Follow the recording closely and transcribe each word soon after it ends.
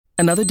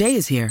Another day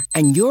is here,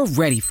 and you're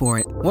ready for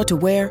it. What to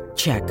wear?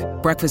 Check.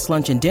 Breakfast,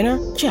 lunch, and dinner?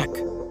 Check.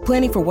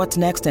 Planning for what's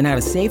next and how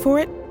to save for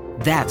it?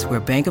 That's where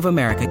Bank of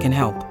America can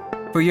help.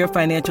 For your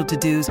financial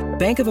to-dos,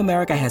 Bank of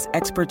America has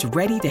experts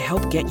ready to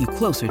help get you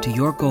closer to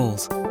your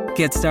goals.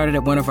 Get started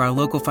at one of our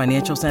local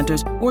financial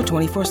centers or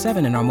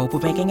 24/7 in our mobile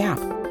banking app.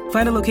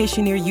 Find a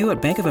location near you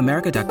at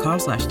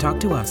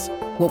bankofamerica.com/talktous.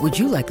 What would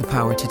you like the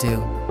power to do?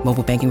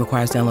 Mobile banking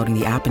requires downloading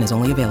the app and is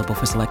only available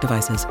for select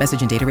devices.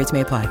 Message and data rates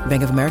may apply.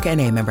 Bank of America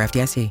N.A., member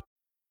FDIC.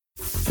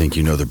 Think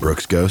you know the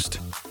Brooks Ghost?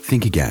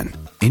 Think again.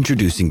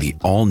 Introducing the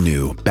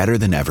all-new,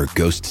 better-than-ever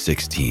Ghost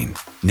 16.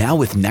 Now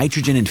with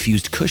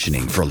nitrogen-infused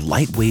cushioning for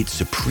lightweight,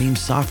 supreme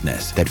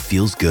softness that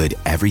feels good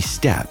every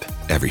step,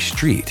 every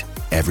street,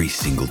 every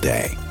single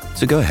day.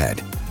 So go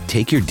ahead,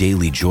 take your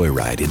daily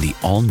joyride in the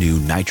all-new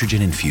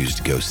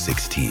nitrogen-infused Ghost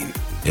 16.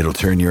 It'll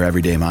turn your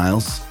everyday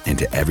miles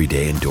into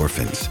everyday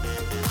endorphins.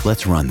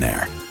 Let's run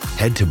there.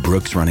 Head to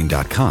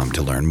brooksrunning.com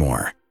to learn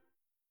more.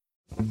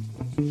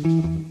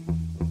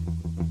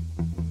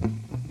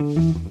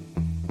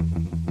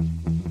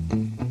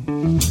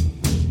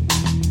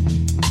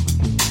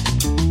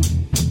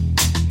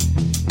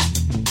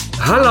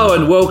 Hello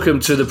and welcome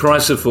to The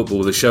Price of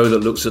Football, the show that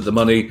looks at the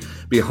money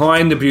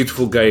behind the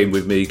beautiful game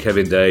with me,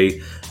 Kevin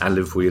Day, and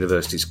Liverpool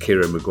University's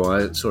Kieran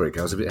Maguire. Sorry,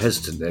 I was a bit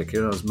hesitant there,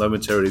 Kieran. I was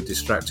momentarily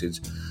distracted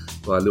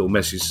by a little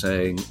message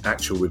saying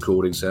actual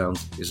recording sound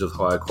is of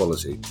higher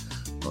quality.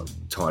 Not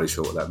entirely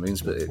sure what that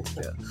means, but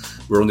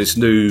we're on this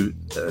new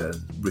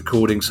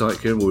recording site,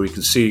 Kieran, where we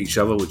can see each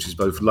other, which is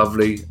both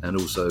lovely and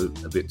also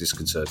a bit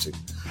disconcerting.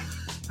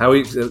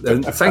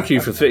 And thank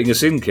you for fitting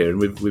us in, Kieran,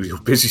 with your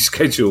busy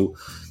schedule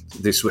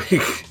this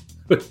week.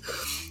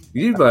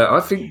 You, mate, I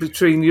think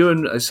between you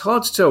and it's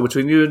hard to tell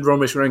between you and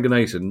Ramesh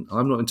Ranganathan.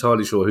 I'm not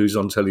entirely sure who's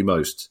on telly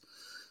most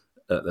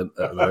at the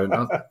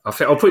moment. I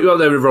think I'll put you up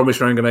there with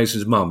Ramesh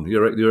Ranganathan's mum.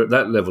 You're at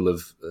that level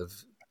of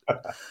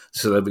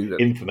celebrity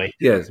infamy.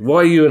 Yeah.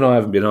 Why you and I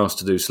haven't been asked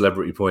to do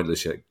Celebrity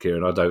Pointless yet,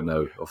 Kieran? I don't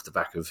know. Off the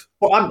back of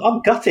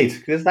I'm gutted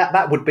because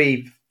that would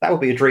be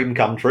a dream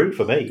come true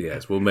for me.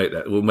 Yes, we'll make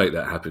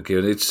that happen,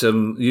 Kieran. It's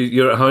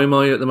you're at home,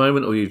 are you, at the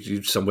moment, or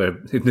you somewhere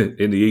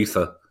in the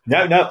ether? No,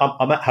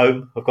 I'm at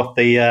home. I've got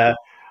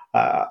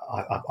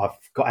I've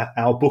got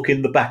our book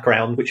in the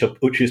background, which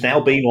has now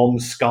been on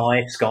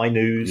Sky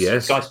News,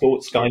 yes. Sky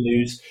Sports, Sky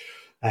News,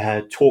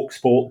 Talk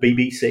Sport,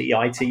 BBC,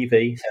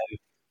 ITV. So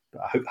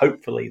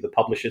hopefully the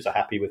publishers are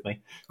happy with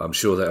me. I'm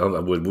sure they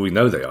are. We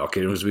know they are,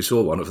 Kieran, because we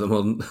saw one of them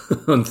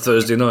on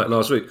Thursday night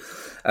last week.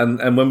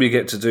 And when we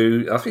get to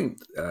do, I think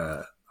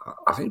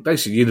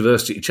basically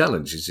University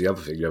Challenge is the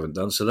other thing you haven't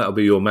done. So that'll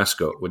be your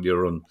mascot when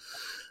you're on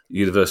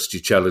University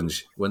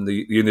Challenge, when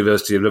the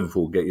University of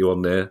Liverpool get you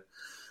on there.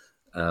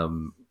 Have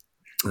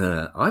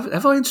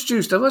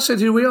I said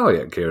who we are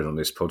yet, Kieran, on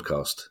this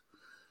podcast?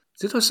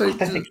 Did I say? I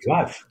don't think you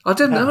have. I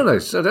didn't, haven't I?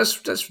 So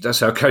that's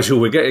how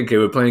casual we're getting,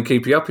 Kieran. We're playing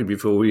Keepy Uppy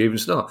before we even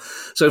start.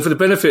 So for the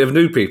benefit of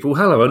new people,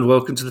 hello and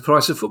welcome to The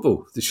Price of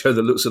Football, the show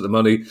that looks at the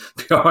money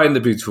behind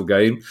the beautiful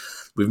game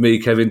with me,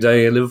 Kevin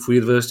Day, and Liverpool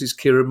University's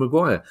Kieran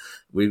Maguire.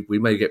 We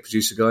may get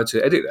producer guy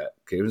to edit that,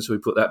 Kieran, so we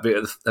put that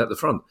bit at the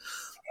front.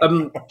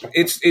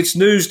 It's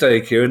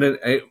Newsday, Kieran, and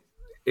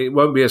it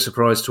won't be a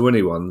surprise to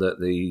anyone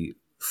that the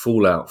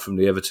fallout from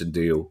the Everton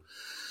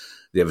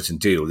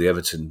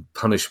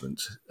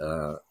punishment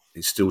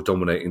is still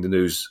dominating the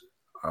news.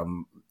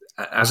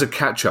 As a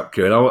catch-up,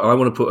 Kieran, I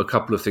want to put a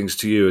couple of things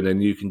to you, and then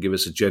you can give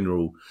us a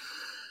general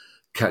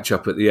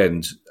catch-up at the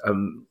end.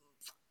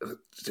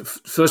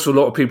 First of all, a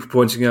lot of people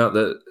pointing out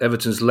that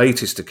Everton's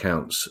latest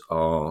accounts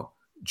are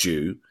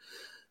due,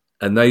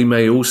 and they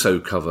may also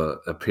cover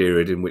a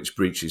period in which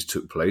breaches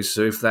took place.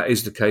 So if that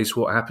is the case,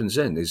 what happens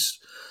then? Is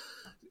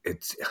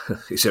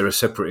there a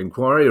separate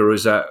inquiry, or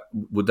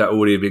would that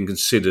already have been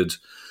considered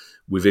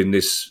within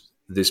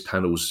this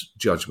panel's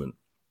judgment?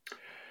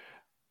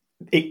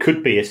 It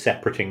could be a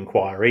separate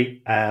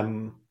inquiry.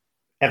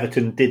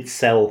 Everton did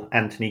sell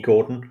Anthony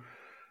Gordon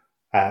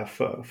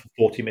for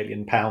 £40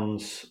 million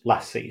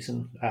last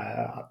season.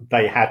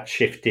 They had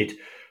shifted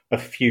a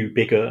few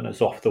big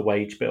earners off the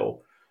wage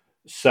bill.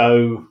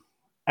 So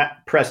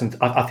at present,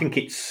 I think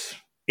it's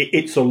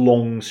a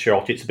long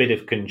shot. It's a bit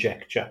of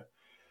conjecture.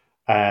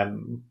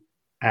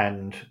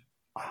 And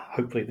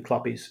hopefully the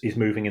club is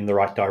moving in the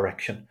right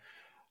direction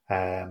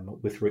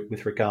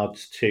with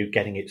regards to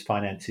getting its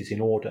finances in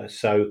order.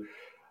 So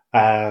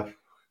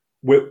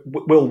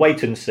we'll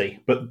wait and see,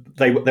 but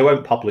they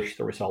won't publish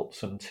the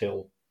results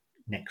until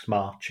next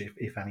March,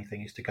 if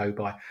anything is to go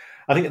by.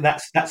 I think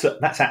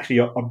that's actually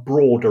a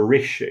broader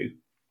issue.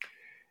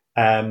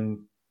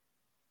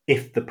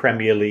 If the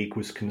Premier League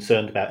was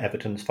concerned about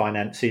Everton's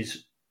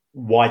finances,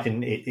 why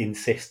didn't it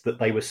insist that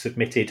they were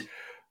submitted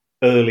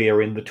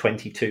earlier in the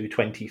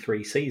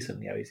 22-23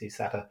 season? Is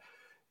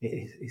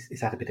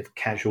that a bit of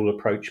casual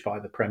approach by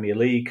the Premier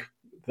League?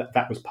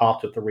 That was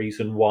part of the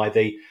reason why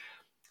the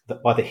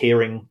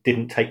hearing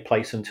didn't take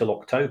place until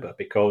October,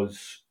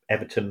 because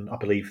Everton, I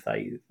believe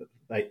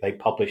they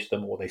published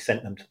them, or they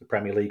sent them to the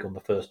Premier League on the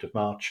 1st of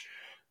March,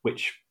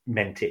 which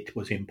meant it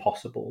was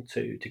impossible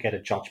to get a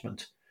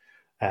judgment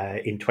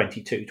in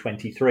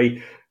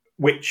 22-23,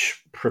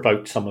 which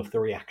provoked some of the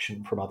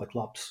reaction from other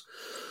clubs.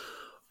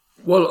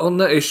 Well, on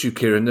that issue,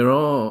 Kieran, there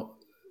are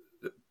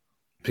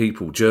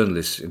people,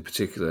 journalists in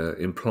particular,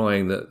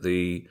 implying that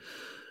the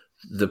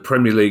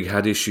Premier League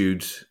had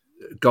issued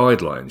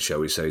guidelines, shall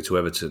we say, to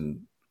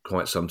Everton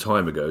quite some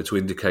time ago to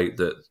indicate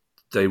that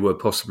they were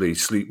possibly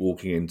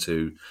sleepwalking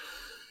into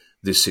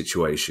this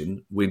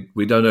situation.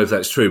 We don't know if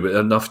that's true, but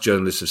enough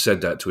journalists have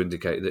said that to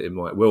indicate that it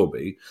might well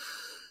be.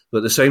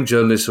 But the same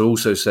journalists are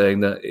also saying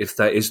that if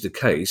that is the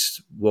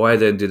case, why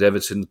then did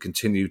Everton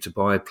continue to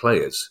buy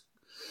players?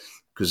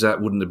 Because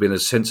that wouldn't have been a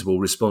sensible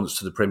response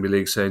to the Premier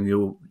League saying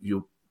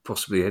you're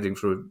possibly heading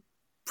for a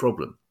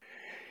problem.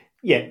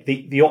 Yeah,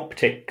 the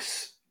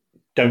optics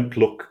don't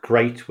look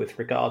great with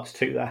regards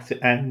to that.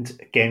 And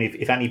again,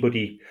 if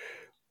anybody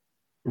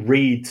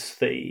reads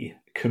the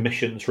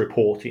Commission's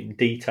report in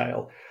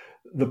detail,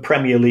 the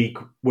Premier League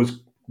was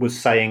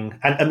saying,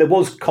 and there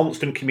was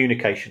constant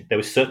communication. There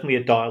was certainly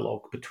a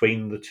dialogue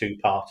between the two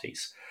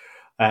parties.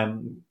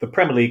 The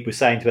Premier League was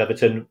saying to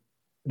Everton,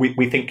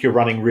 we think you're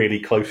running really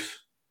close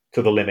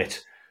to the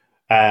limit.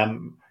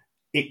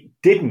 It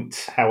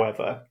didn't,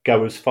 however,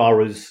 go as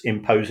far as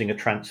imposing a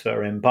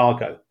transfer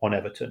embargo on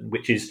Everton,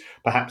 which is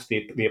perhaps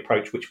the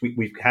approach which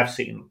we have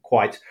seen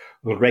quite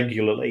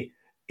regularly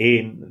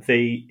in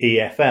the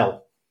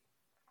EFL.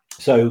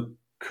 So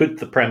could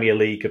the Premier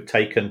League have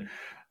taken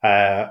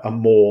a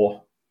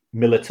more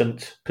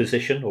militant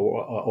position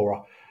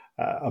or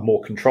a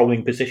more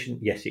controlling position?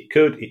 Yes, it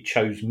could. It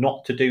chose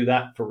not to do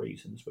that for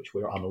reasons which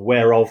we're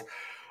unaware of.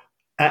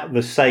 At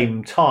the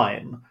same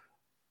time,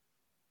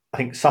 I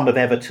think some of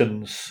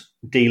Everton's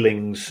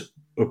dealings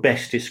were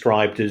best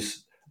described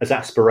as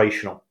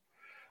aspirational,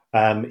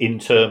 in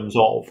terms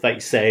of, they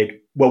said,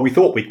 well, we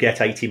thought we'd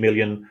get 80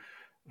 million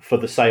for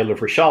the sale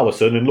of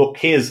Richarlison, and look,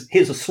 here's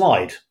a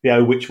slide,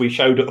 which we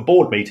showed at a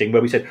board meeting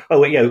where we said,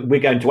 we're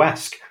going to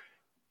ask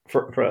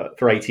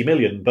for 80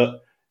 million,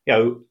 but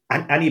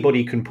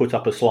anybody can put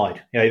up a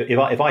slide.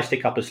 If I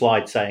stick up a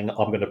slide saying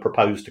I'm going to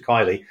propose to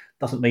Kylie,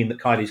 doesn't mean that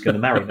Kylie's going to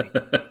marry me.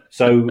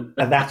 So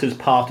that is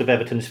part of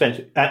Everton's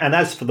defence. And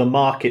as for the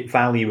market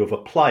value of a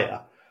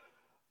player,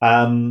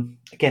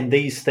 again,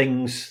 these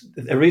things,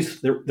 there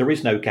is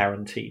no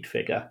guaranteed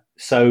figure.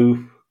 So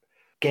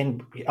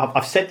again,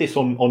 I've said this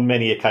on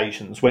many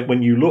occasions.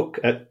 When you look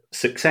at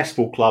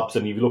successful clubs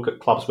and you look at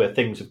clubs where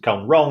things have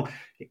gone wrong,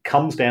 it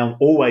comes down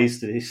always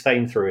to the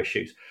same three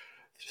issues: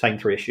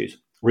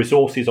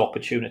 resources,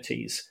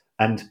 opportunities,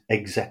 and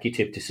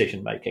executive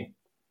decision-making.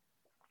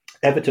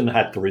 Everton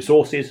had the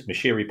resources.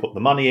 Moshiri put the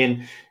money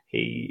in.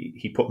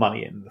 He put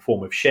money in the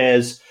form of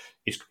shares.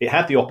 It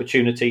had the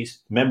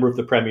opportunities. Member of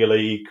the Premier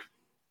League.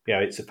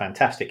 It's a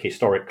fantastic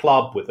historic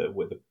club with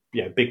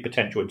a big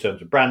potential in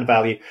terms of brand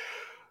value.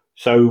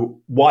 So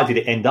why did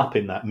it end up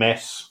in that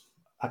mess?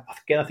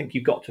 Again, I think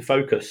you've got to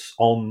focus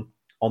on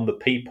the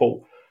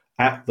people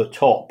at the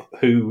top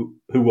who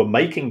were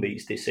making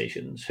these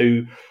decisions,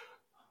 who,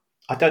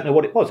 I don't know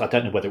what it was. I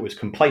don't know whether it was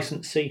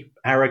complacency,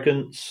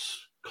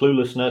 arrogance,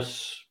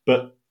 cluelessness.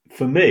 But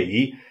for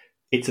me,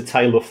 it's a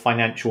tale of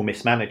financial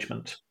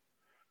mismanagement,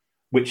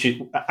 which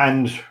is,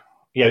 and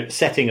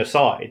setting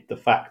aside the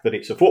fact that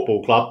it's a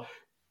football club,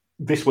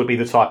 this would be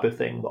the type of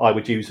thing that I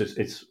would use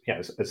as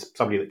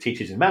somebody that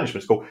teaches in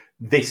management school.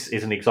 This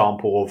is an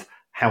example of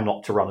how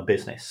not to run a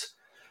business.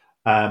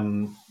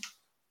 And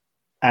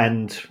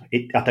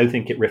I don't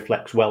think it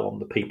reflects well on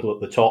the people at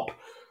the top.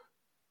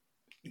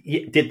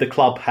 Did the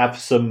club have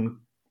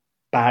some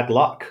bad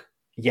luck?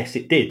 Yes,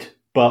 it did.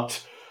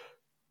 But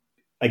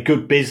a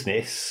good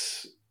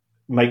business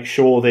makes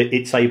sure that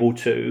it's able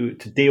to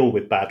deal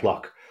with bad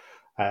luck.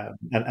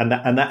 And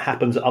that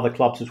happens at other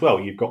clubs as well.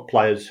 You've got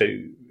players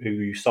who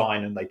you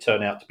sign and they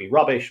turn out to be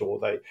rubbish, or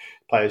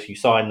players you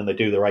sign and they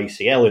do their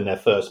ACL in their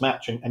first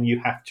match, and you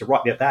have to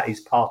write that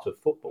is part of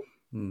football.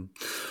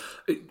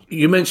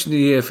 You mentioned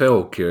the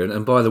EFL, Kieran,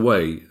 and by the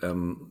way,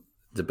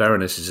 the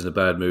Baroness is in a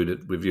bad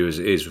mood with you as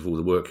it is with all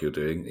the work you're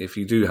doing. If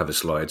you do have a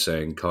slide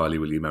saying, Kylie,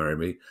 will you marry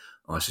me?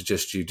 I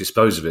suggest you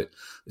dispose of it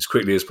as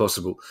quickly as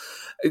possible.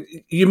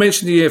 You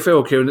mentioned the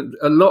EFL, Kieran.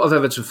 A lot of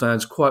Everton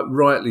fans quite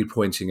rightly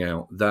pointing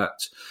out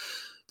that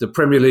the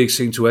Premier League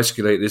seemed to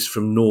escalate this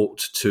from 0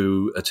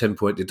 to a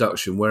 10-point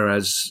deduction,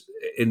 whereas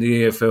in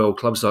the EFL,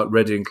 clubs like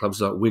Reading, clubs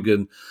like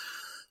Wigan,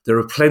 there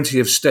are plenty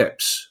of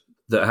steps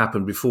that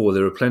happened before.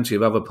 There are plenty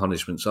of other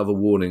punishments, other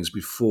warnings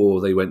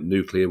before they went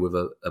nuclear with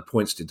a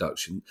points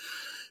deduction.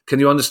 Can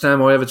you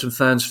understand why Everton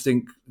fans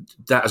think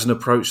that is an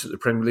approach that the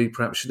Premier League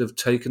perhaps should have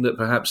taken, that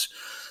perhaps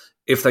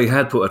if they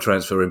had put a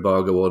transfer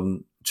embargo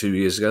on 2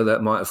 years ago,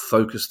 that might have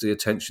focused the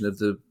attention of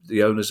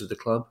the owners of the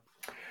club?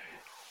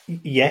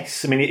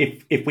 Yes. I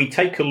mean, if we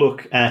take a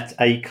look at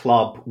a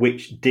club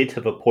which did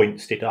have a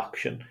points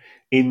deduction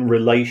in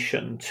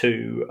relation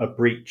to a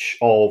breach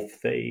of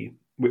the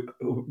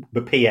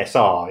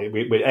PSR,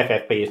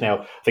 FFP is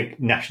now, I think,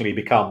 nationally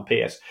become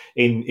PS,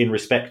 in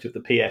respect of the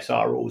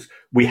PSR rules,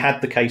 we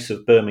had the case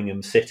of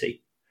Birmingham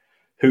City,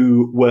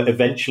 who were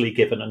eventually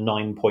given a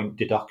 9-point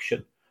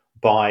deduction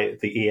by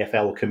the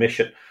EFL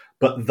Commission.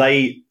 but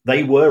they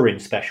were in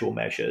special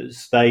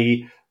measures.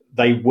 They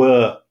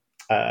were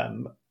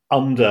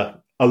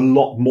under a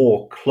lot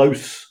more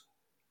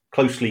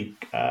closely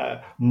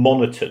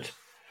monitored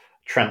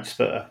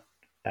transfer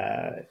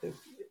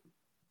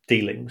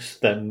dealings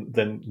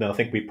than I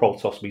think we've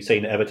possibly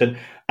seen at Everton.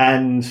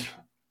 And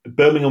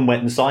Birmingham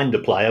went and signed a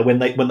player when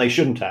they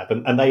shouldn't have,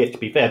 and they, to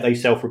be fair, they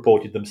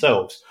self-reported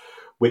themselves,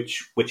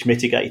 which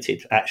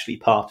mitigated actually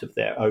part of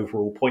their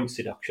overall points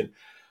deduction.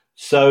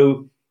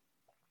 So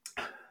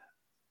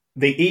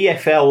the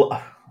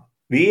EFL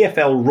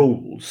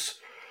rules,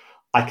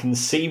 I can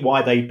see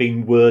why they've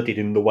been worded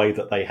in the way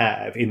that they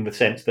have, in the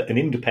sense that an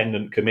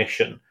independent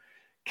commission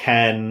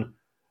can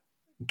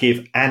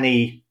give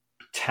any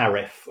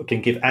tariff, or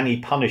can give any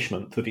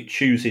punishment that it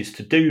chooses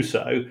to do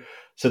so.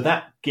 So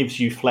that gives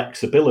you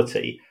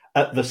flexibility.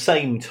 At the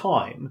same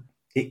time,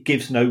 it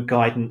gives no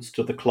guidance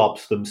to the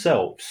clubs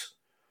themselves.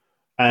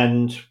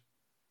 And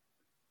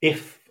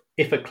if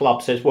a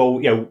club says, well,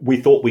 we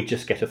thought we'd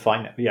just get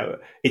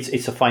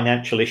it's a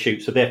financial issue,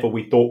 so therefore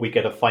we thought we'd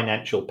get a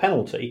financial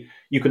penalty,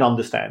 you can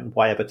understand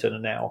why Everton are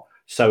now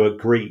so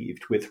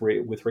aggrieved with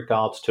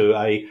regards to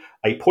a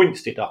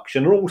points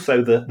deduction, and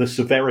also the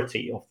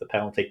severity of the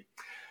penalty.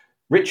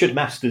 Richard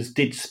Masters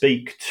did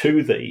speak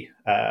to the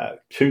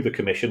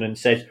commission and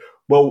said,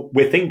 well,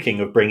 we're thinking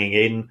of bringing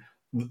in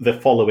the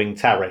following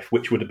tariff,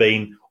 which would have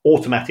been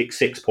automatic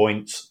 6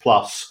 points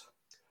plus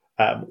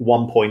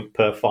 1 point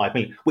per 5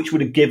 million, which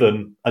would have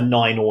given a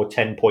 9 or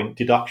 10 point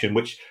deduction,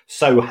 which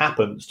so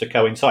happens to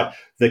coincide.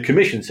 The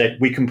commission said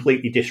we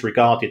completely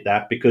disregarded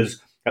that,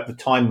 because at the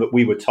time that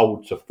we were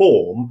told to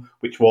form,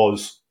 which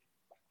was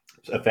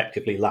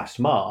effectively last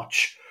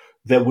March,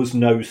 there was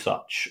no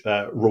such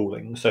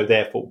ruling. So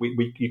therefore,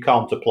 you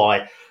can't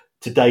apply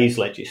today's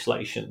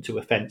legislation to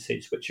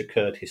offences which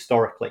occurred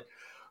historically.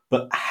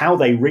 But how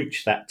they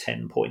reach that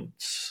 10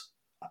 points,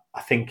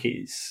 I think,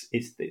 is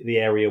the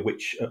area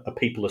which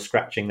people are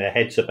scratching their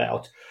heads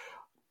about.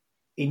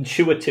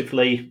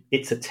 Intuitively,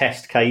 it's a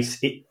test case.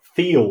 It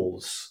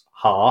feels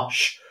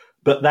harsh,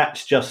 but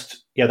that's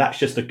just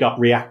a gut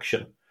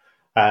reaction.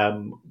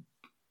 I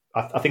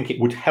think it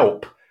would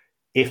help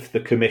if the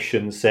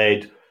commission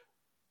said,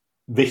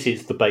 this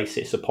is the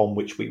basis upon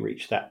which we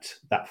reach that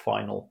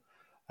final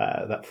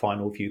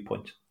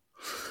viewpoint.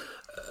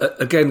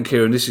 Again,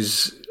 Kieran, this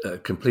is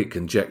complete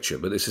conjecture,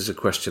 but this is a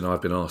question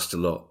I've been asked a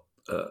lot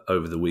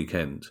over the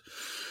weekend.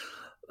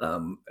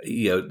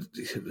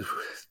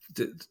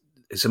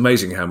 It's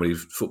amazing how many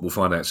football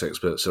finance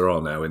experts there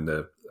are now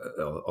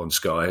on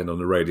Sky and on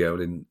the radio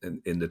and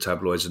in the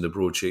tabloids and the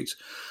broadsheets,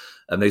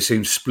 and they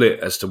seem split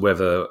as to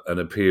whether an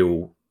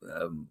appeal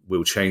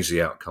will change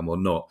the outcome or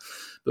not.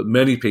 But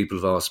many people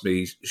have asked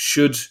me,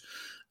 should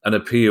an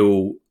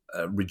appeal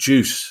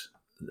reduce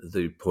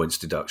the points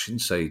deduction,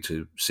 say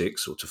to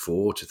 6 or to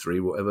 4 or to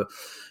 3, whatever,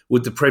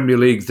 would the Premier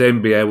League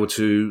then be able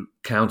to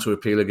counter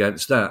appeal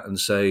against that and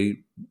say,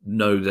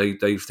 no,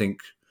 they think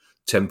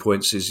 10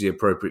 points is the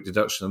appropriate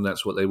deduction and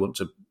that's what they want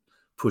to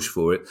push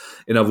for it?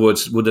 In other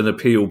words, would an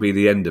appeal be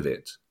the end of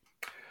it?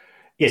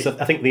 Yes,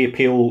 I think the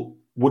appeal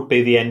would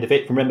be the end of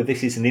it. Remember,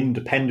 this is an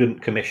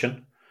independent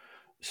commission.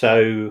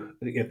 So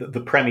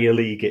the Premier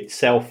League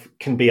itself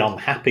can be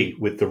unhappy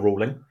with the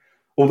ruling.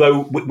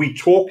 Although we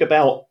talk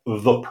about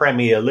the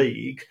Premier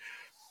League,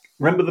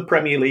 remember the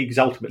Premier League is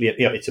ultimately,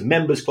 it's a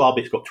members club.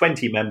 It's got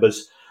 20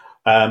 members.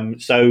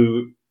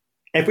 So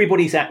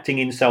everybody's acting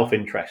in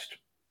self-interest.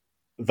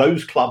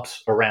 Those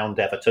clubs around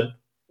Everton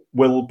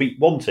will be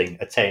wanting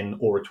a 10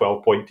 or a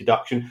 12-point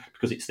deduction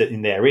because it's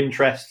in their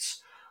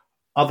interests.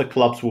 Other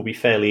clubs will be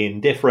fairly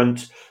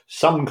indifferent.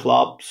 Some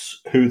clubs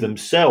who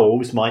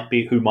themselves might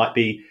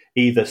be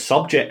either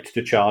subject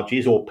to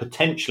charges or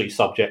potentially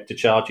subject to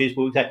charges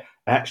will say,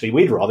 actually,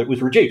 we'd rather it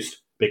was reduced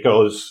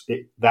because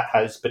that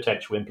has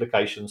potential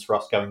implications for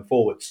us going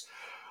forwards.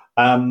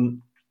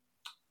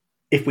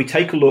 If we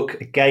take a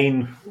look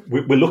again,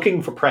 we're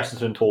looking for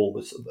precedent all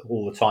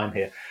the time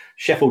here.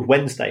 Sheffield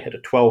Wednesday had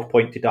a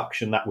 12-point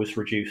deduction that was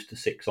reduced to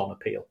 6 on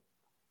appeal.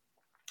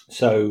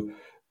 So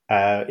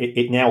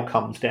it now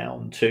comes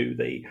down to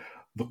the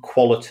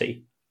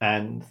quality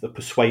and the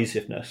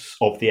persuasiveness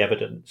of the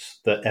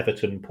evidence that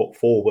Everton put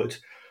forward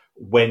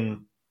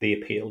when the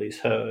appeal is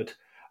heard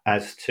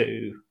as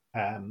to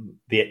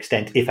the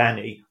extent, if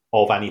any,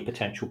 of any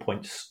potential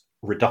points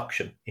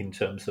reduction in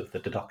terms of the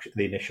deduction,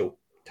 the initial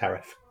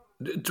tariff.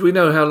 Do we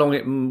know how long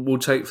it will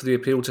take for the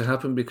appeal to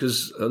happen?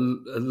 Because a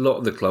lot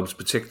of the clubs,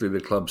 particularly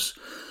the clubs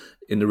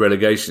in the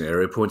relegation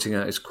area, are pointing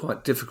out it's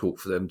quite difficult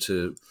for them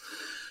to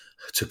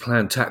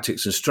plan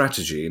tactics and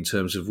strategy in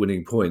terms of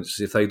winning points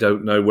if they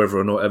don't know whether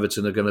or not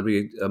Everton are going to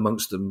be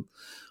amongst them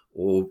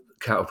or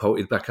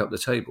catapulted back up the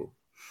table.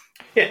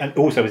 Yeah, and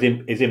also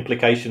his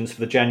implications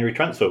for the January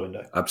transfer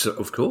window.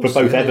 Absolutely, of course,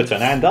 for both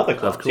Everton and other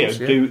clubs. Of course,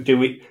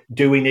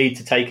 do we need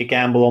to take a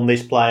gamble on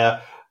this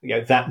player?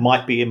 That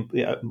might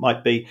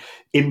be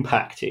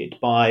impacted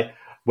by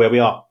where we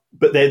are.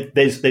 But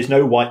there's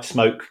no white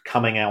smoke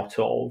coming out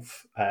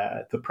of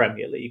the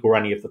Premier League or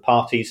any of the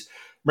parties.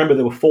 remember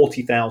there were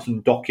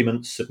 40,000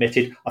 documents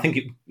submitted. I think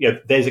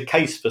there's a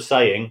case for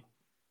saying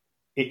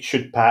it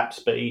should perhaps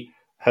be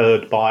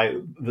heard by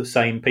the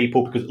same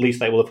people, because at least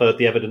they will have heard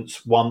the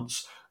evidence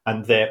once.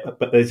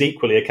 But there's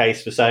equally a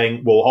case for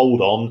saying, well,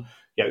 hold on,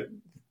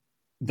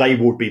 they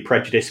would be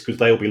prejudiced because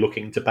they'll be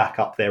looking to back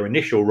up their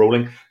initial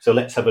ruling. So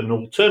let's have an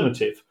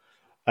alternative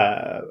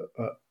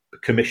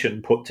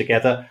commission put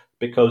together,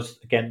 because,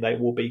 again, they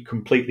will be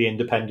completely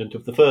independent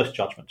of the first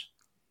judgment.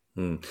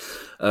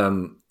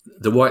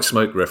 The white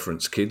smoke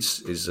reference,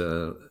 kids, is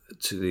to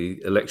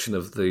the election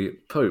of the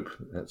Pope.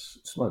 That's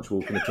Smudge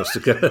walking across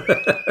the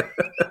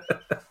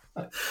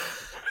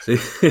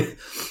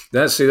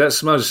That's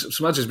Smudge.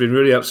 Smudge has been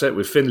really upset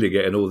with Finley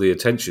getting all the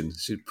attention.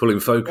 She's pulling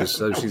focus,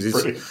 so she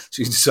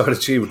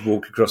decided she would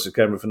walk across the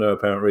camera for no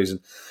apparent reason.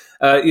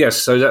 Yes,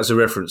 so that's a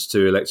reference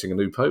to electing a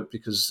new Pope,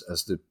 because,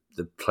 as the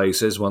play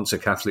says, once a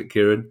Catholic,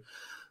 Kieran,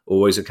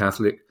 always a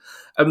Catholic.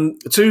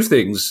 Two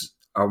things.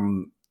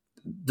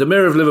 The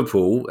Mayor of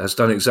Liverpool has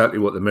done exactly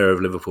what the Mayor of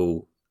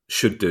Liverpool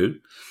should do.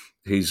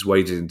 He's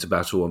waded into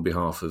battle on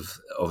behalf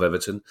of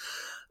Everton.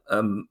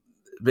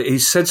 But he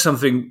said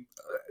something,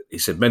 he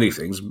said many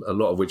things, a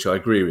lot of which I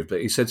agree with, but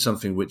he said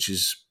something which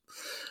is,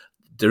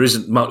 there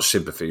isn't much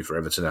sympathy for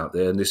Everton out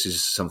there, and this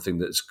is something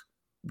that's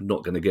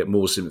not going to get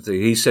more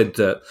sympathy. He said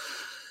that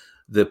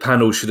the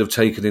panel should have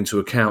taken into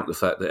account the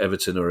fact that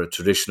Everton are a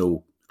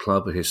traditional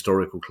club, a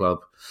historical club,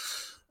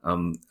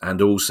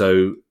 and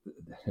also,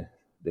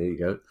 there you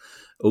go.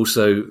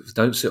 Also,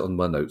 don't sit on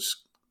my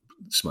notes,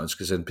 Smudge,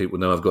 because then people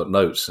know I've got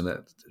notes, and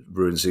that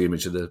ruins the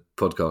image of the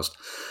podcast.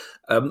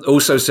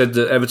 Also said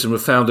that Everton were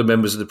founder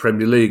members of the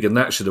Premier League, and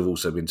that should have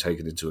also been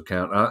taken into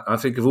account. I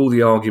think of all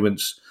the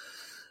arguments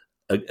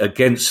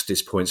against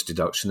this points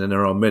deduction, and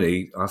there are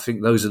many, I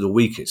think those are the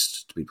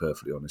weakest, to be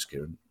perfectly honest,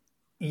 Kieran.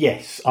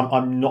 Yes,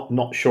 I'm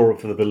not sure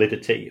of the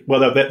validity.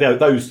 Well,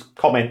 those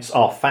comments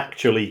are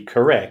factually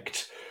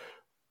correct.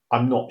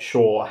 I'm not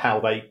sure how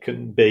they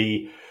can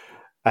be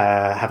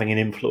having an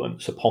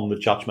influence upon the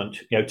judgment.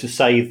 To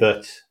say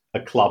that a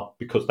club,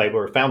 because they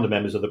were founder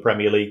members of the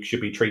Premier League,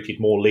 should be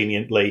treated more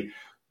leniently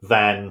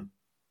than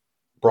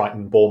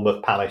Brighton,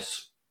 Bournemouth,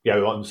 Palace,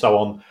 and so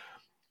on,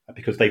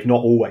 because they've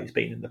not always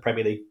been in the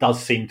Premier League,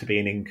 does seem to be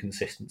an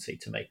inconsistency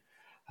to me.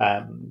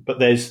 But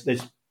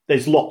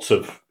there's lots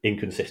of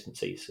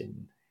inconsistencies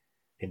in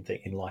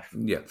life.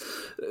 Yeah.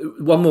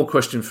 One more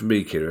question from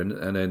me, Kieran,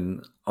 and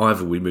then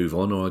either we move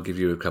on or I'll give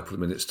you a couple of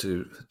minutes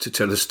to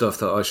tell us stuff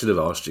that I should have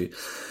asked you.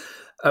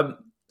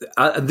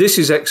 This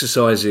is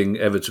exercising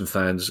Everton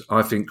fans,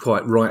 I think,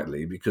 quite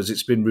rightly, because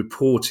it's been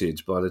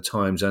reported by the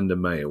Times and the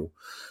Mail,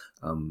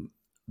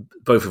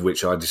 both of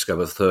which I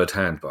discover third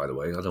hand, by the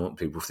way. I don't want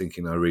people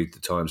thinking I read the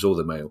Times or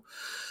the Mail.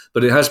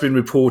 But it has been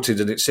reported,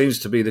 and it seems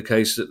to be the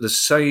case, that the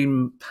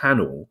same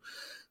panel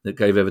that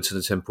gave Everton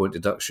a 10-point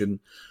deduction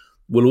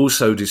will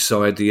also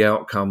decide the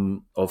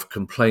outcome of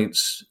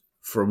complaints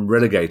from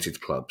relegated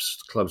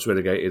clubs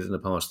relegated in the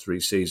past 3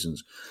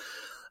 seasons,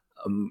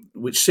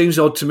 which seems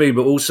odd to me,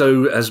 but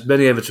also, as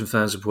many Everton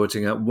fans are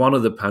pointing out, one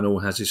of the panel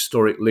has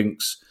historic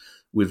links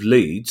with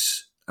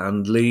Leeds,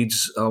 and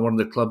Leeds are one of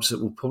the clubs that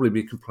will probably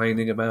be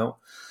complaining about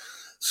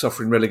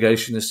suffering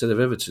relegation instead of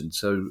Everton.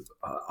 So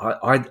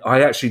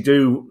I actually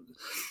do,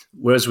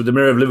 whereas with the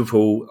Mayor of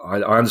Liverpool,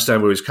 I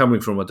understand where he's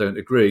coming from, I don't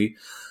agree.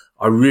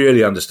 I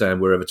really understand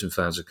where Everton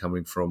fans are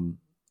coming from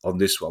on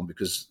this one,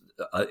 because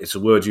it's a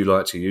word you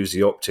like to use.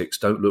 The optics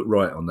don't look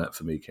right on that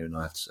for me, Kieran,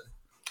 I have to say.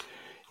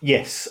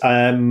 Yes,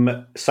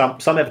 some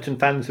Everton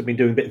fans have been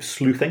doing a bit of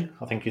sleuthing,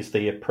 I think is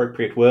the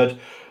appropriate word,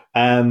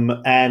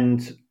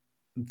 and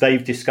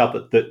they've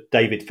discovered that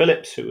David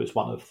Phillips, who was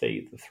one of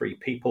the 3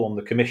 people on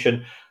the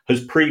commission,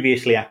 has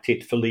previously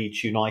acted for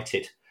Leeds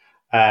United.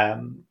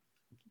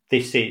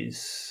 This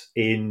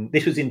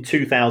was in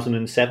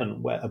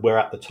 2007, where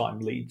at the time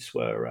Leeds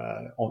were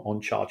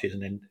on charges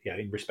and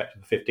in respect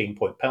of a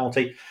 15-point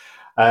penalty.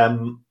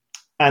 And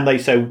they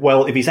say,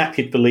 well, if he's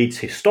acted for Leeds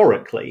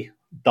historically,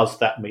 does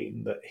that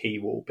mean that he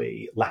will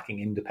be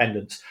lacking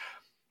independence?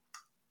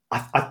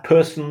 I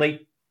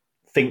personally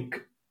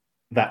think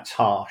that's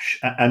harsh.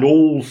 And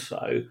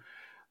also,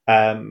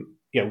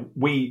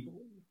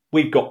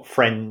 we've got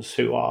friends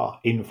who are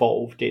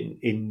involved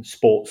in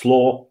sports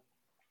law.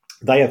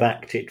 They have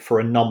acted for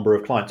a number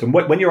of clients. And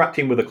when you're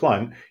acting with a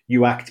client,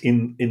 you act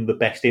in the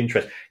best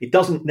interest. It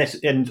doesn't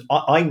necessarily, and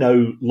I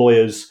know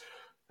lawyers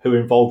who are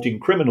involved in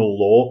criminal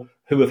law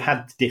who have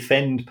had to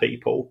defend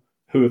people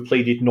who have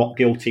pleaded not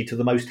guilty to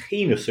the most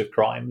heinous of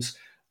crimes.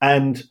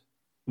 And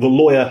the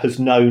lawyer has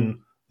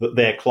known that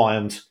their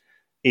client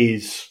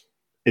is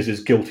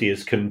as guilty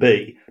as can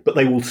be, but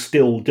they will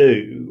still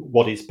do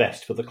what is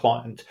best for the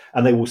client,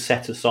 and they will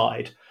set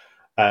aside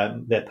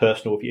their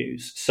personal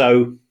views.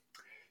 So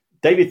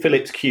David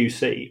Phillips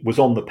QC was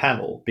on the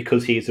panel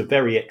because he is a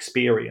very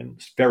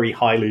experienced, very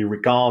highly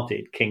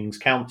regarded King's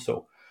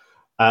Counsel.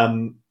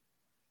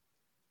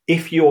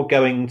 If you're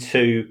going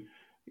to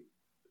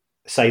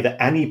say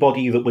that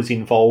anybody that was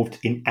involved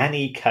in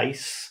any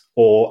case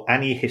or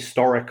any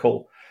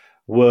historical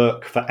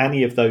work for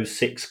any of those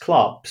 6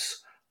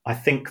 clubs I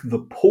think the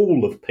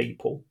pool of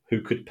people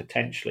who could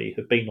potentially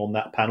have been on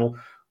that panel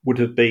would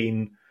have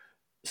been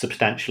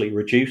substantially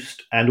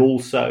reduced, and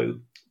also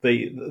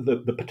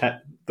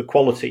the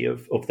quality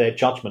of their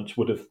judgments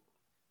would have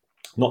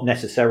not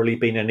necessarily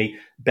been any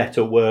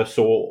better, worse,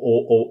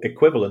 or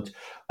equivalent.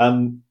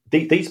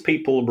 These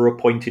people were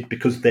appointed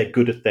because they're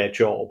good at their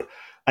job,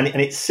 and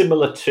it's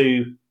similar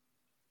to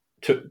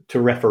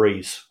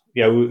referees.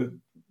 You know,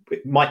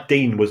 Mike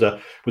Dean was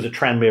a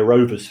Tranmere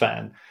Rovers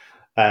fan,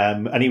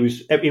 and he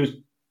was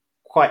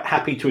quite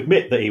happy to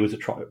admit that he was a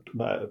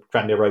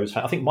Tranmere Rovers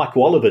fan. I think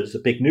Michael Oliver's a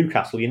big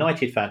Newcastle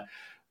United fan.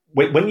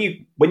 When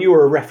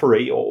you're a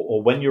referee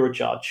or when you're a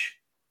judge,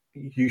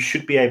 you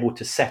should be able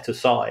to set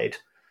aside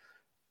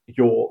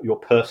your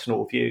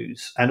personal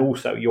views and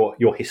also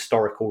your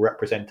historical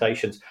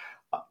representations.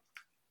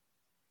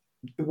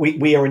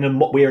 We are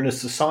in a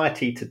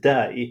society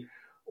today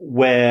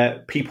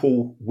where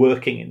people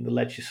working in the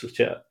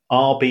legislature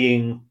are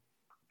being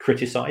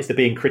criticised. They're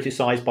being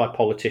criticised by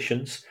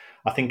politicians.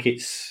 I think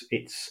it's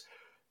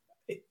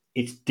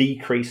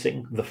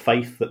decreasing the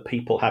faith that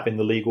people have in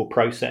the legal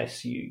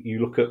process. You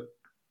look at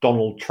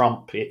Donald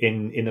Trump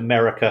in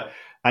America,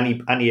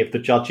 any of the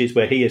judges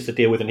where he has to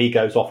deal with, and he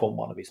goes off on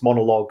one of his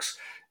monologues.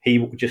 He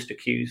will just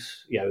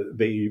accuse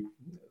the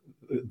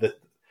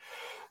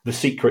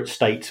secret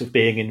states of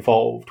being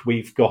involved.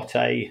 We've got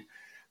a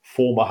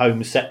former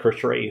Home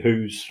Secretary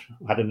who's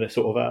had a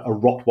sort of a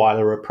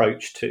Rottweiler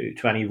approach to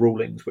any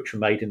rulings which were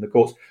made in the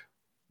courts.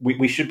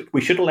 We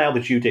should allow the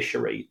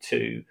judiciary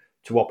to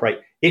operate.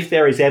 If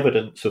there is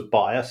evidence of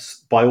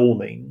bias, by all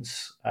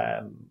means,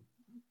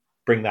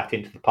 bring that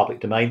into the public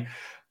domain.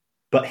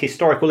 But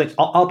historical links,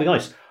 I'll be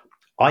honest,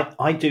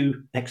 I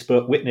do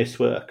expert witness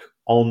work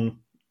on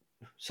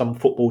some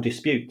football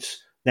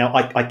disputes. Now,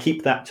 I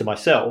keep that to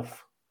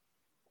myself,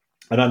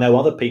 and I know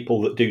other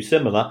people that do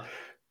similar,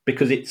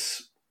 because it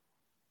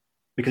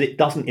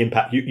doesn't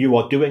impact you. You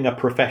are doing a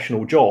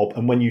professional job,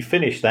 and when you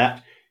finish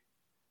that,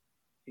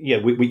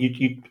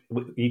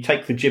 you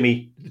take the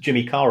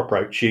Jimmy Carr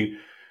approach.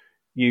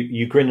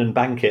 You grin and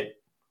bank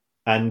it,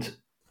 and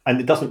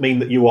it doesn't mean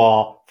that you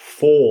are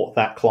for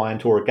that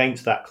client or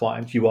against that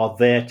client. You are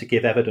there to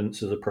give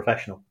evidence as a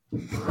professional.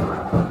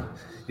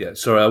 Yeah,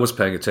 sorry, I was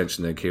paying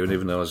attention there, Kieran,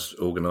 even though I was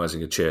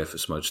organising a chair for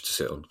Smudge to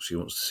sit on. She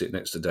wants to sit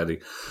next to Daddy.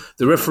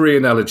 The referee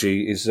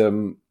analogy is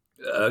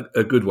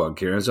a good one,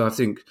 Kieran. As I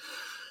think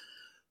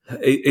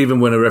even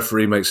when a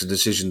referee makes a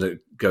decision that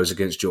goes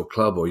against your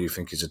club or you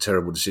think is a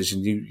terrible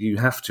decision, you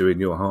have to, in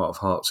your heart of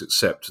hearts,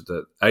 accept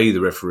that A,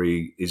 the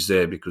referee is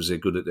there because they're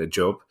good at their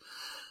job,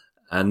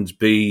 and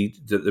B,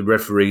 that the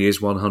referee is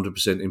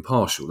 100%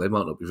 impartial. They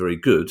might not be very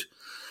good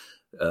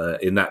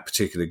in that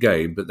particular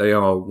game, but they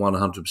are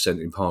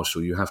 100%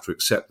 impartial. You have to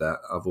accept that,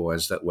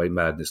 otherwise that way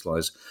madness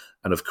lies.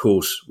 And of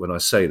course, when I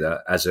say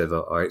that, as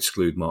ever, I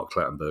exclude Mark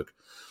Clattenburg,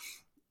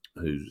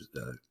 who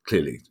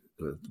clearly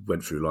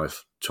went through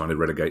life trying to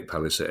relegate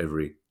Palace at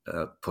every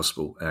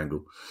possible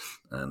angle.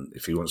 And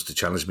if he wants to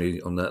challenge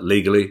me on that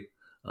legally,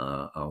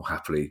 I'll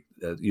happily,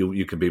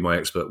 you can be my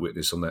expert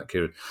witness on that,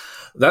 Kieran.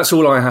 That's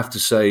all I have to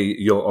say,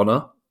 Your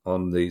Honour,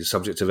 on the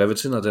subject of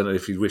Everton. I don't know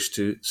if you wish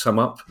to sum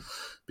up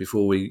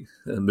before we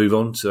move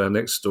on to our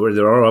next story.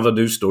 There are other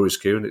news stories,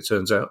 Kieran, it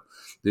turns out,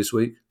 this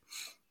week.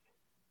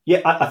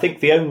 Yeah, I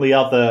think the only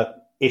other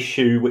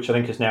issue which I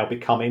think has now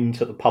become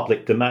into the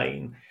public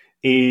domain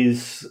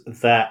is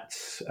that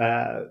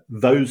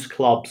those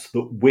clubs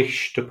that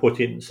wish to put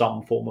in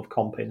some form of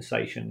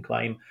compensation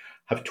claim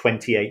have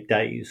 28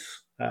 days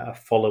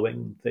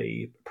following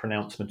the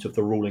pronouncement of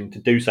the ruling to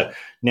do so.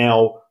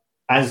 Now,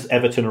 as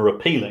Everton are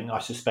appealing, I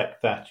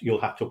suspect that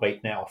you'll have to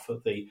wait now for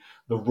the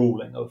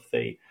ruling of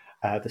the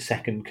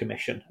second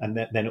commission, and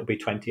then it'll be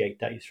 28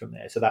 days from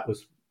there. So that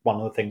was one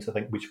of the things I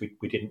think which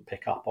we didn't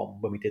pick up on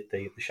when we did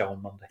the show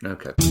on Monday.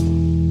 Okay.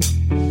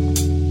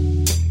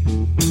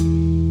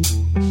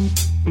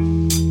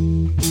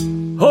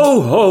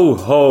 Ho, ho,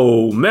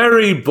 ho!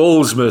 Merry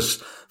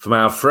Ballsmas from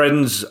our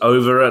friends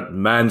over at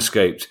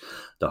Manscaped.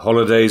 The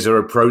holidays are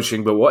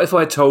approaching, but what if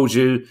I told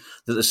you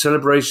that the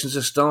celebrations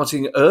are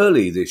starting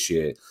early this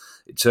year?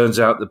 It turns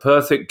out the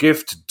perfect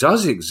gift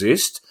does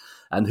exist,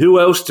 and who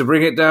else to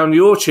bring it down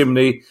your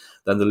chimney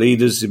than the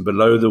leaders in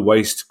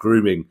below-the-waist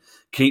grooming?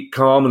 Keep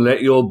calm and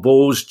let your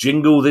balls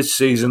jingle this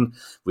season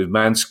with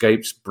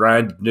Manscaped's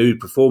brand new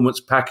Performance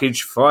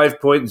Package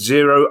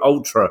 5.0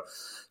 Ultra.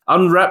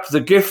 Unwrap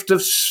the gift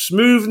of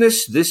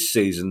smoothness this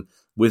season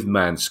with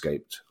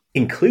Manscaped.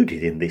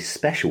 Included in this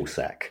special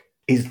sack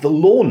is the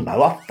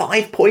Lawnmower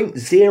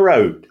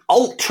 5.0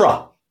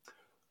 Ultra,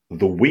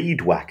 the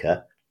Weed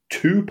Whacker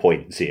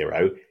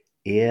 2.0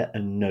 ear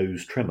and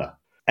nose trimmer,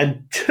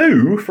 and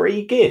 2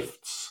 free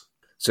gifts.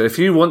 So if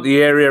you want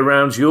the area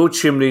around your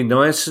chimney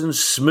nice and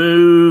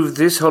smooth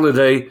this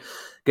holiday,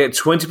 get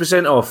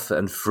 20% off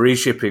and free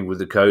shipping with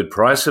the code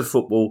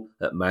PRICEOFFOOTBALL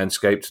at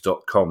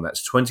manscaped.com.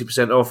 That's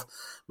 20% off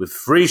with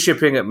free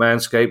shipping at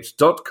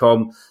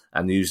manscaped.com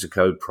and use the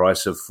code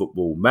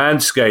PRICEOFFOOTBALL.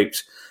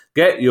 Manscaped,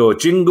 get your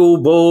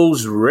jingle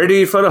balls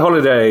ready for the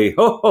holiday.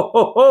 Ho, ho,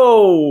 ho,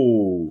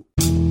 ho!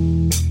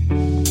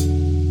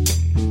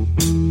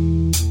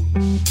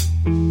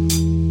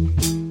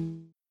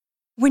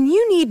 When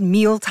you need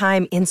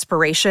mealtime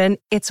inspiration,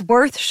 it's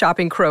worth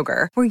shopping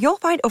Kroger, where you'll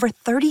find over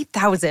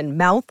 30,000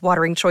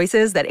 mouth-watering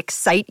choices that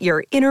excite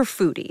your inner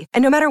foodie.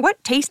 And no matter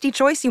what tasty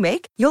choice you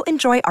make, you'll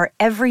enjoy our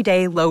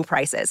everyday low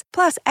prices,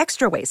 plus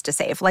extra ways to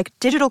save, like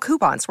digital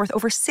coupons worth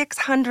over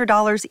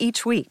 $600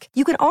 each week.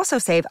 You can also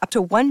save up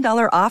to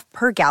 $1 off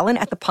per gallon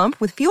at the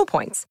pump with fuel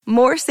points.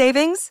 More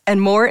savings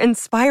and more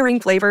inspiring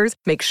flavors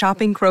make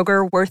shopping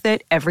Kroger worth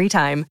it every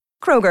time.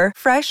 Kroger,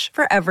 fresh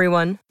for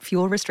everyone.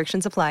 Fuel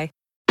restrictions apply.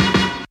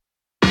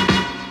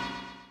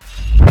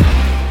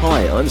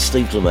 Hi, I'm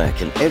Steve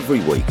Lemack, and every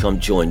week I'm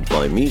joined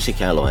by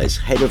Music Ally's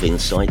Head of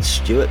Insight,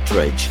 Stuart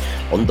Dredge,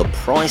 on The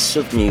Price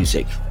of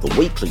Music, the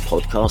weekly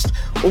podcast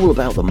all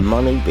about the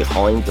money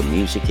behind the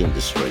music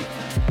industry.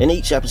 In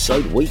each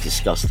episode, we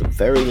discuss the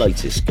very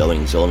latest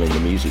goings-on in the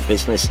music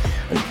business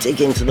and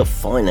dig into the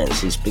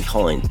finances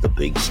behind the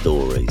big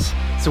stories.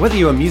 So whether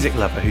you're a music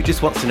lover who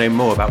just wants to know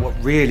more about what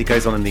really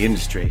goes on in the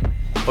industry,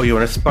 or you're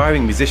an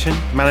aspiring musician,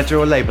 manager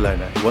or label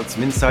owner who wants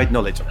some inside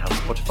knowledge on how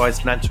Spotify's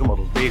financial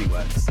model really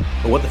works,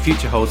 or what the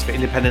future holds for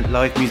independent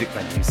live music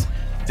venues,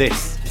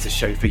 this is a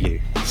show for you.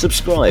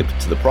 Subscribe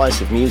to The Price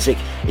of Music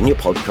in your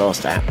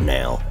podcast app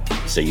now.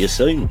 See you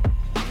soon.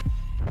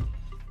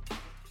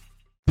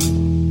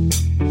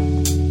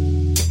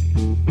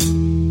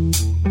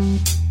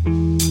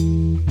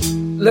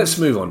 Let's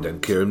move on then,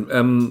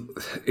 Kieran.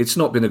 It's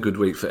not been a good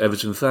week for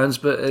Everton fans,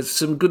 but it's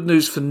some good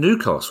news for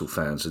Newcastle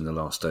fans in the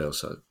last day or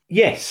so.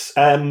 Yes,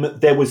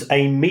 there was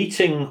a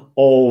meeting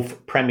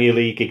of Premier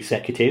League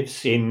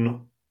executives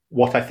in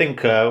what I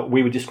think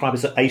we would describe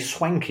as a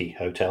swanky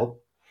hotel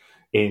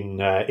in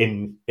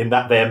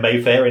that there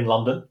Mayfair in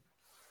London.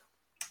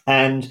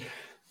 And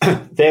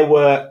there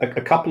were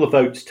a couple of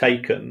votes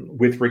taken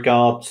with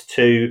regards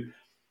to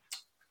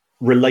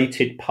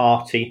related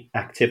party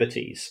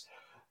activities.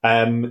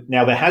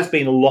 Now, there has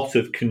been a lot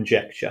of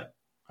conjecture,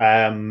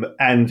 and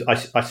I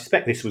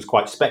suspect this was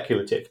quite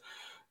speculative,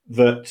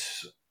 that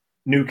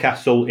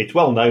Newcastle, it's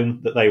well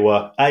known that they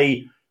were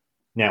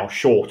now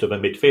short of a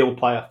midfield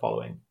player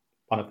following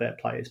one of their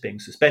players being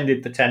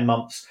suspended for 10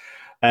 months,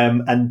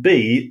 and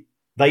B,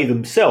 they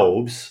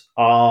themselves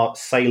are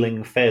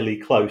sailing fairly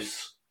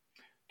close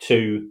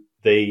to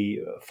the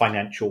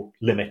financial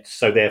limits.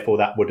 So therefore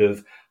that would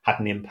have had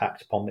an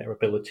impact upon their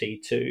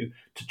ability to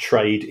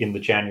trade in the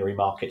January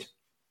market.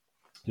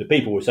 The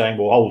people were saying,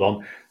 well, hold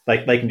on,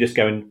 they can just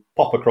go and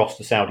pop across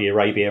to Saudi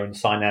Arabia and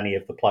sign any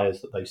of the players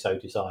that they so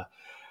desire.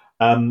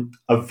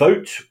 A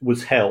vote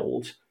was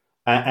held,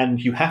 and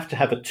you have to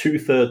have a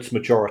 2/3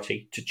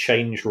 majority to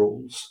change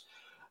rules.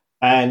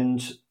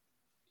 And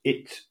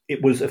it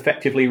was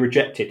effectively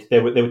rejected.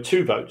 There were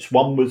two votes.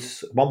 One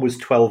was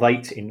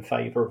 12-8 in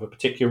favour of a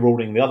particular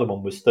ruling. The other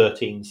one was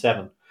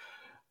 13-7.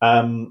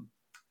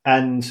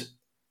 And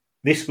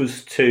this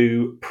was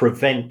to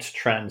prevent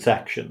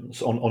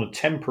transactions on a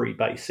temporary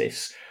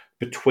basis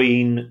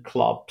between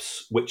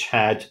clubs which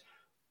had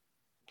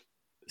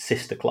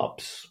sister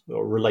clubs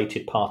or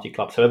related party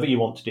clubs, however you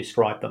want to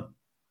describe them,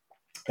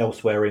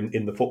 elsewhere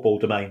in the football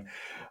domain.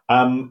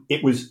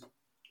 It was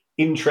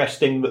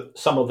interesting that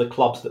some of the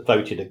clubs that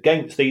voted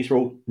against these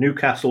rules,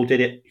 Newcastle did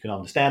it, you can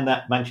understand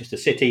that, Manchester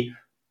City,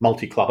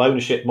 multi-club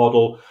ownership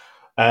model,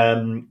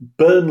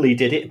 Burnley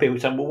did it. People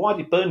saying, well, why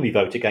did Burnley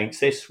vote against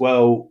this?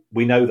 Well,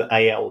 we know that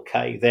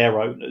ALK, their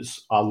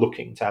owners, are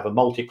looking to have a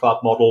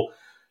multi-club model.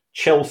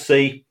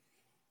 Chelsea,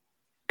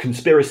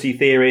 conspiracy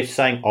theorists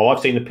saying, oh,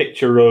 I've seen a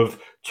picture of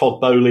Todd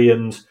Boehly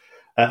and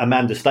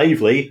Amanda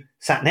Staveley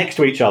sat next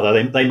to each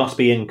other. They must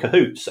be in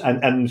cahoots.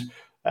 And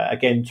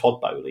again,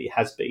 Todd Boehly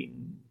has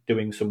been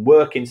doing some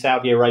work in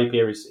Saudi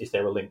Arabia. Is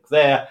there a link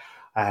there?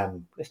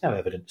 There's no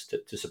evidence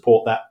to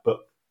support that, but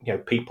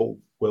people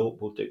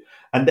will do.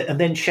 And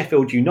then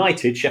Sheffield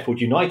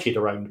United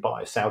are owned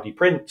by a Saudi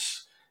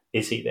prince.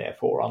 Is he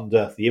therefore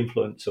under the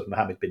influence of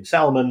Mohammed bin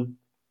Salman?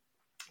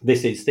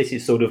 This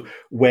is sort of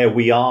where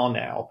we are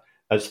now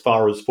as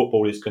far as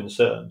football is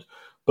concerned.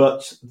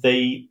 But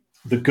the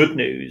good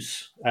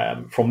news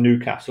from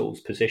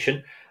Newcastle's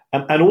position,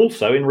 and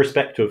also in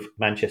respect of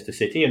Manchester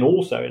City, and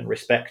also in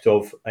respect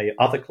of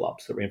other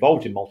clubs that are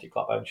involved in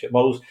multi-club ownership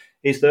models,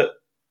 is that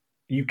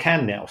you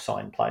can now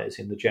sign players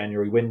in the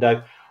January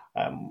window.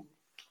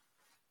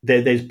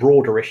 There's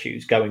broader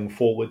issues going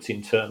forwards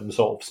in terms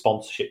of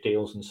sponsorship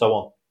deals and so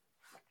on.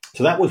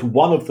 So that was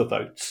one of the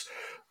votes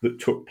that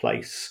took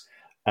place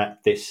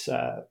at this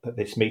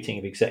meeting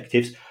of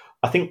executives.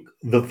 I think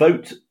the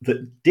vote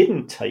that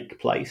didn't take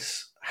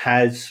place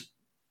has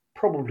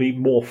probably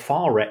more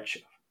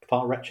far-reaching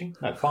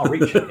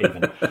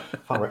even.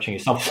 Far-reaching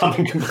is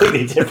something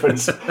completely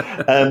different.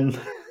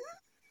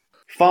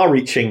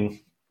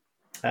 Far-reaching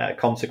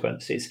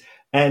consequences.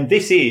 And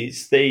this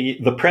is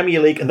the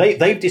Premier League, and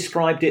they've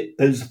described it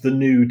as the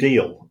New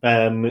Deal.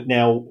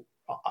 Now,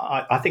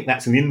 I think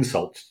that's an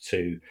insult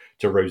to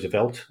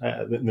Roosevelt.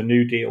 The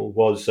New Deal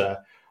was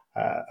a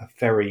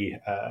very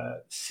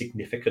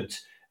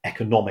significant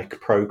economic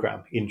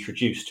program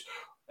introduced,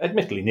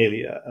 admittedly,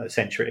 nearly a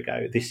century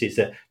ago. This is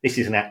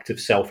an act of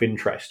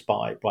self-interest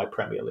by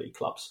Premier League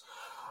clubs.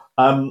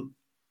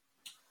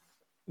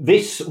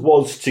 This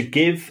was to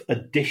give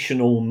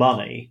additional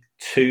money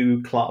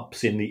to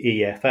clubs in the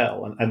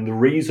EFL. And the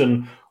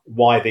reason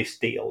why this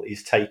deal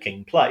is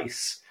taking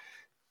place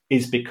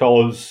is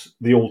because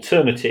the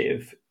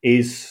alternative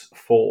is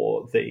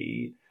for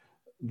the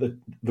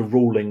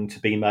ruling to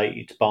be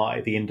made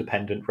by the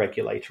independent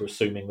regulator,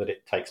 assuming that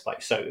it takes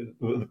place. So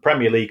the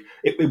Premier League,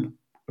 the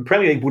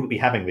Premier League wouldn't be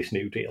having this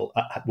new deal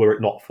were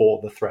it not for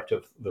the threat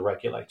of the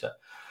regulator.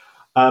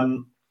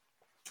 The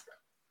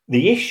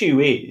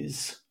issue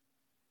is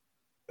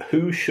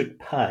who should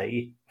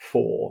pay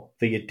for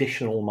the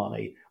additional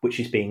money which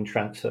is being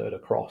transferred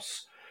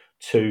across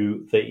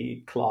to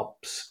the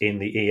clubs in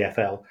the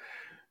EFL.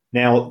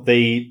 Now,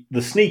 the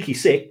Sneaky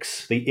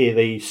Six,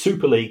 the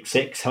Super League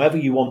Six, however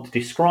you want to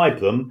describe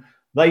them,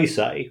 they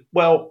say,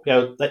 well,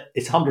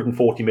 it's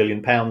 £140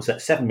 million,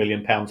 that's £7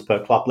 million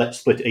per club, let's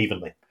split it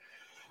evenly.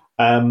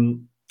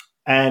 And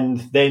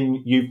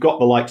then you've got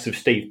the likes of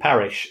Steve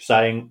Parish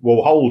saying,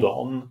 well, hold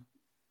on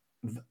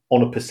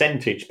a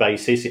percentage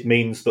basis, it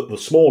means that the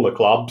smaller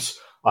clubs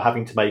are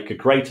having to make a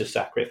greater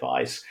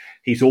sacrifice.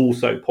 He's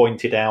also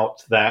pointed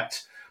out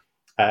that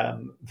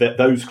that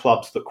those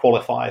clubs that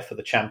qualify for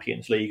the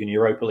Champions League and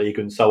Europa League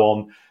and so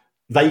on,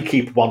 they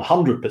keep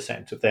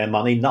 100% of their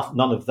money. None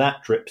of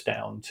that drips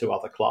down to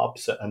other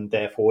clubs, and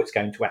therefore it's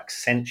going to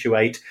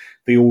accentuate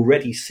the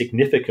already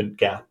significant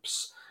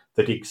gaps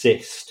that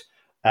exist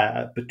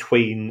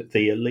between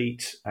the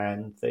elite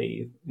and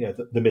the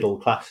middle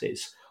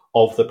classes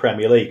of the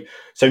Premier League.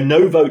 So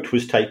no vote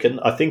was taken.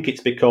 I think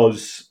it's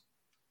because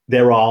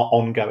there are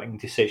ongoing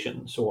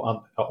decisions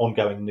or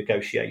ongoing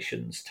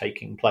negotiations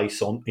taking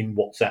place in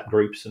WhatsApp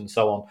groups and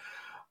so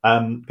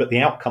on. But the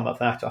outcome of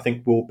that, I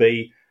think, will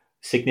be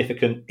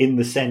significant in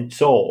the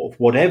sense of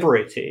whatever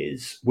it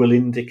is will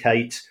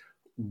indicate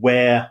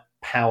where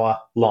power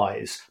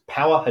lies.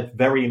 Power had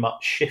very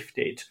much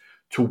shifted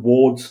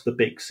towards the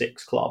big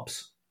six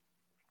clubs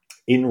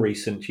in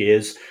recent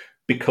years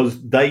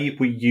because they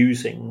were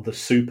using the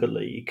Super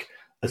League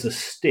as a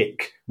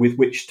stick with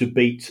which to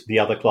beat the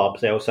other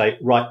clubs. They'll say,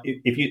 right,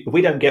 if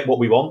we don't get what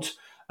we want,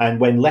 and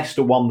when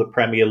Leicester won the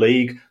Premier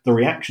League, the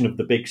reaction of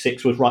the Big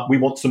Six was, right, we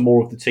want some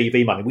more of the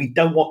TV money. We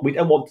don't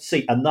want to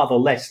see another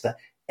Leicester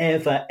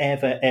ever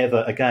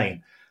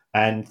again.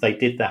 And they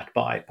did that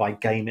by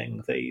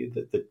gaining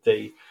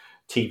the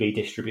TV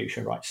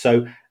distribution rights.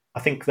 So I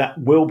think that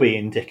will be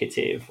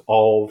indicative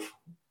of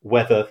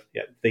whether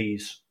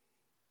these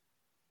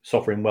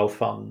sovereign wealth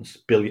funds,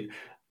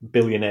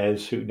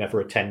 billionaires who never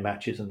attend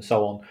matches and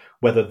so on,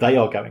 whether they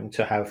are going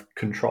to have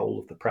control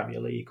of the Premier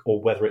League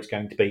or whether it's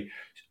going to be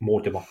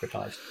more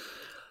democratised.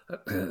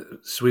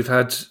 So we've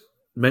had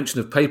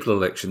mention of papal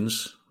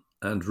elections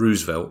and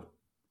Roosevelt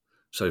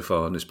so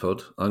far on this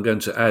pod. I'm going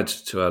to add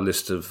to our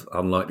list of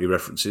unlikely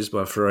references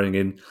by throwing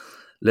in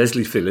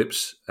Leslie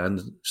Phillips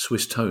and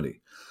Swiss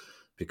Tony,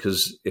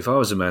 because if I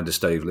was Amanda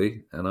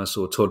Staveley and I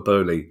saw Todd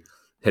Bowley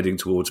heading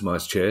towards my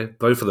chair,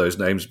 both of those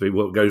names would be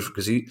what goes,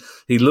 because he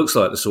looks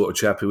like the sort of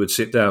chap who would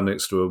sit down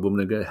next to a woman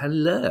and go,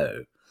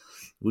 "Hello,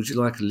 would you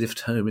like a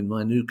lift home in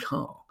my new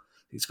car?"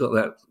 He's got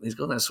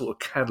that sort of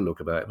cad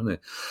look about him,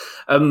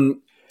 hasn't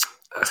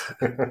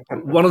he?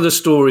 One of the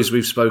stories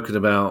we've spoken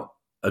about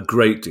a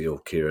great deal,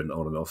 Kieran,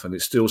 on and off, and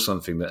it's still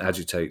something that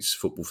agitates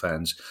football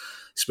fans,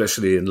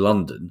 especially in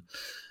London,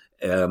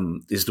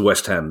 is the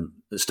West Ham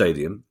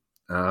Stadium.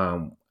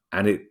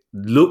 And it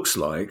looks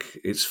like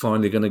it's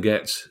finally going to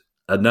get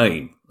a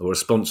name or a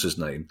sponsor's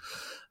name.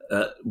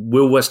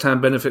 Will West Ham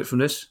benefit from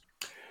this?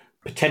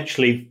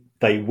 Potentially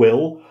they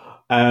will.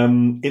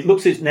 It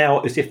looks now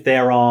as if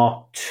there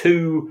are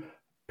two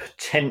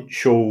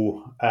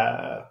potential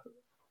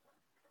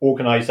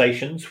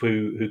organisations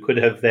who could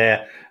have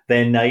their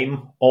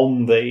name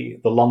on the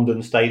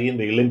London Stadium,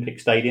 the Olympic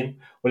Stadium,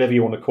 whatever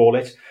you want to call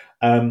it.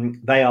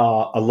 They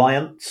are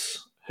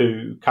Alliance,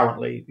 who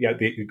currently,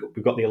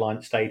 we've got the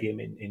Alliance Stadium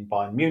in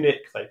Bayern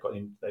Munich. They've got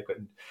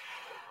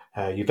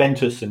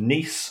Juventus and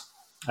Nice,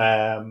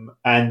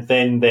 and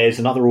then there's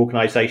another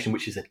organisation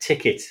which is a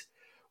ticket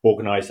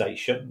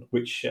organisation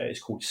which is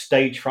called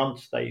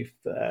Stagefront. They've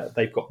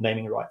got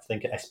naming rights, I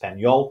think, at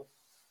Espanyol.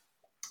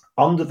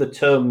 Under the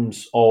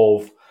terms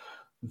of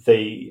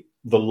the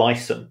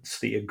license,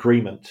 the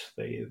agreement,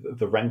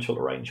 the rental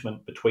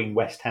arrangement between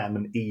West Ham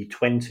and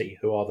E20,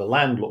 who are the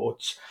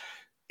landlords,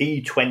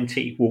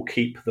 E20 will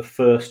keep the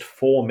first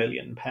 £4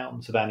 million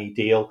of any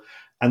deal,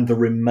 and the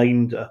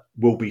remainder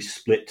will be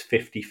split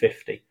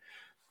 50-50.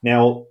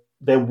 Now,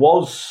 there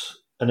was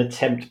an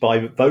attempt by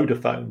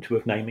Vodafone to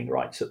have naming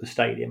rights at the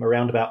stadium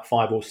around about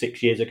 5 or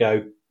 6 years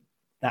ago.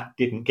 That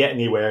didn't get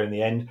anywhere in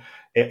the end.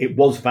 It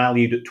was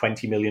valued at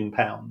 £20 million.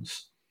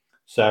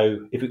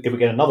 So if we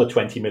get another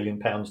 £20 million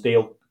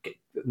deal,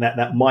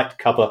 that might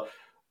cover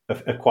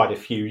quite a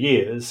few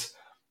years.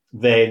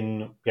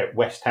 Then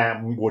West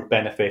Ham would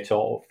benefit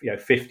of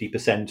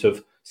 50%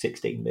 of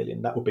 16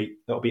 million. That would be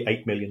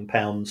 £8 million.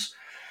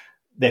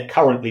 They're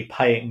currently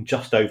paying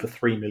just over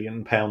 £3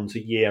 million a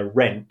year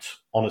rent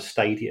on a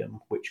stadium,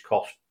 which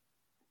cost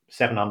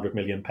 £700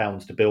 million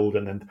to build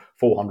and then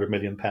 £400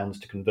 million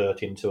to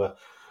convert into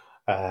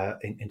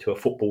into a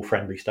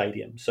football-friendly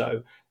stadium.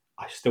 So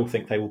I still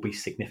think they will be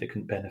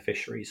significant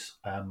beneficiaries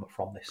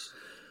from this.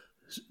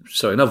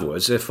 So in other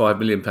words, they're £5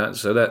 million,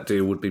 so that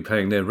deal would be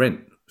paying their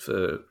rent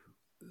for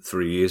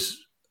 3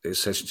 years,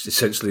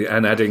 essentially,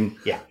 and adding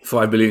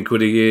 £5 million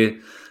a year.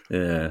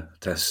 Yeah,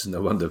 that's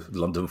no wonder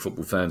London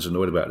football fans are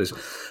annoyed about this.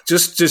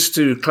 Just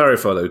to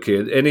clarify, though,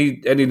 Keir,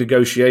 any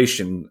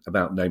negotiation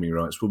about naming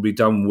rights will be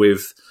done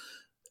with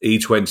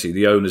E20,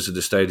 the owners of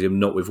the stadium,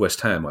 not with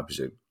West Ham, I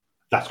presume.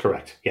 That's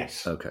correct.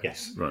 Yes. Okay.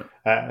 Yes. Right.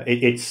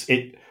 It's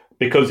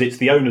because it's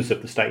the owners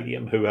of the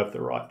stadium who have the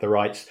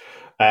rights.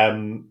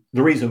 The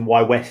reason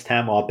why West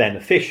Ham are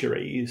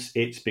beneficiaries,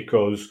 it's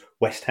because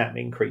West Ham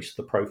increased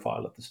the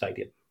profile of the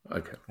stadium.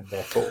 Okay. And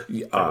therefore,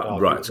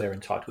 they're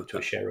entitled to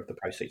a share of the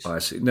proceeds. I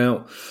see.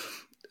 Now,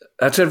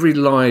 at every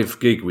live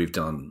gig we've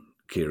done,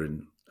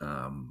 Kieran,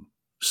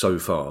 so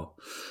far,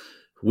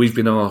 we've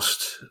been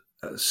asked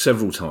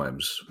several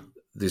times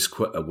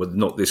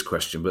not this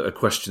question, but a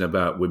question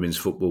about women's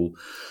football.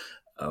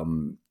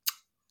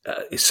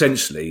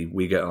 Essentially,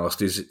 we get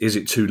asked, is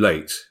it too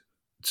late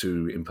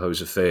to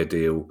impose a fair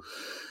deal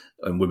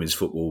on women's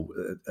football,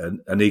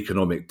 an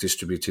economic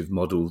distributive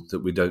model that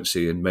we don't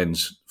see in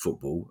men's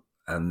football?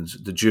 And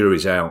the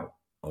jury's out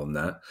on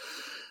that.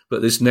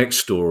 But this next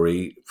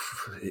story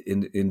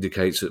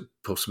indicates that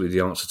possibly the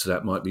answer to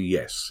that might be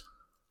yes.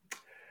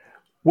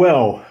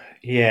 Well,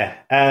 yeah,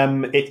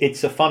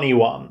 it's a funny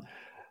one.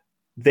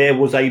 There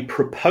was a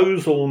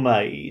proposal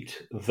made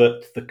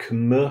that the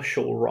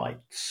commercial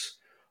rights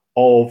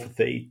of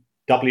the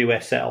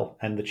WSL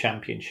and the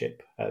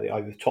Championship,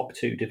 the top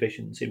two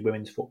divisions in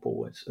women's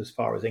football, as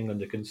far as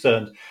England are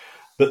concerned,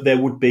 that there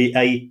would be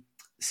a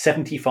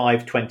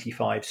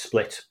 75-25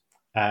 split.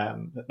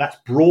 That's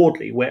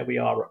broadly where we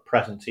are at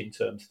present in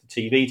terms of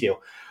the TV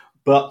deal.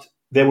 But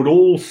there would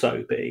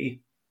also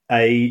be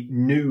a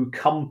new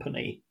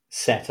company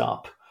set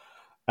up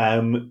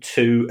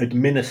to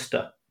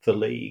administer the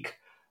league.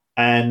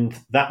 And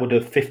that would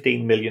have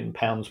 £15 million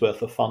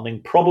worth of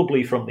funding,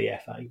 probably from the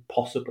FA,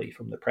 possibly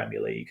from the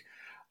Premier League.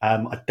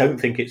 I don't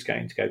think it's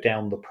going to go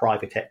down the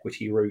private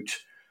equity route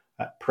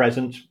at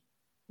present.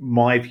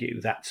 My view,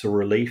 that's a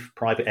relief.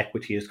 Private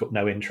equity has got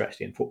no interest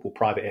in football.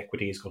 Private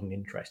equity has got an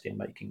interest in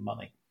making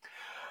money.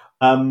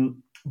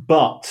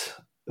 But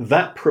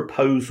that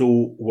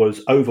proposal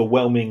was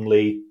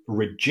overwhelmingly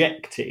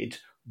rejected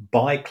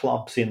by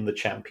clubs in the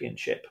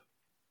Championship.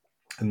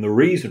 And the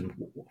reason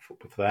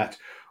for that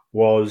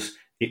was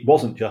it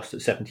wasn't just a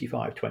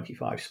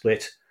 75-25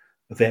 split.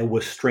 There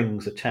were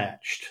strings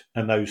attached,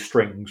 and those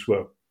strings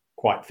were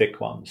quite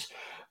thick ones.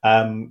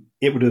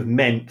 It would have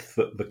meant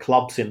that the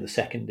clubs in the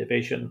second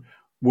division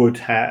would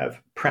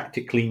have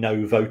practically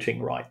no voting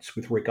rights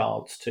with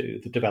regards to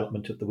the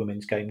development of the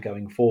women's game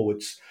going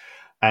forwards,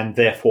 and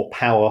therefore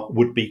power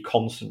would be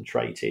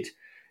concentrated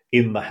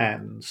in the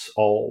hands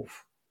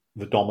of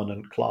the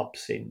dominant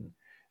clubs in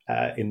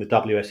the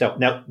WSL.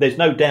 Now, there's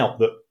no doubt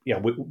that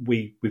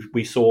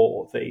we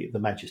saw the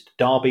Manchester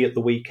Derby at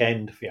the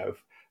weekend.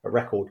 A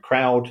record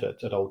crowd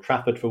at Old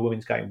Trafford for a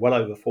women's game, well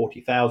over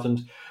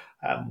 40,000.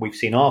 We've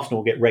seen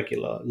Arsenal get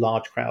regular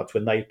large crowds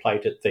when they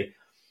played at the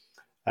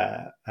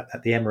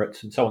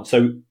Emirates and so on.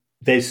 So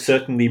there's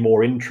certainly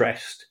more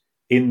interest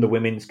in the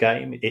women's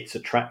game. It's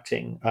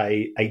attracting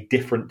a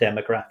different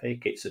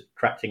demographic. It's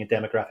attracting a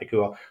demographic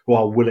who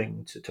are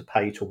willing to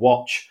pay to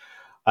watch.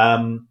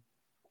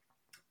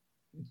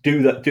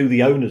 Do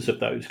the owners of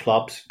those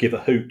clubs give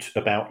a hoot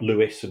about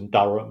Lewis and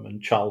Durham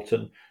and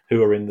Charlton,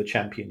 who are in the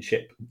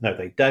Championship? No,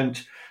 they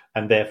don't,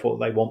 and therefore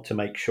they want to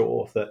make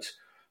sure that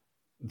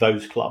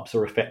those clubs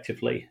are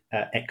effectively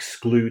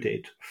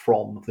excluded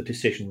from the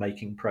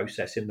decision-making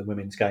process in the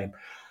women's game.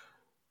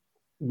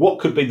 What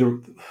could be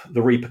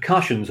the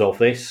repercussions of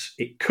this?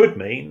 It could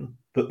mean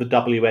that the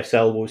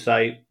WSL will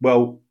say,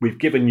 well, we've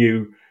given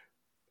you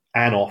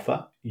an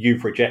offer,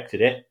 you've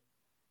rejected it,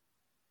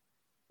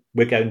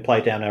 we're going to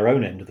play down our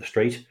own end of the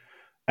street,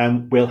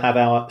 and we'll have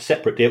our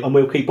separate deal, and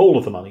we'll keep all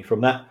of the money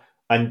from that,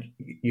 and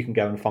you can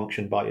go and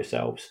function by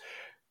yourselves.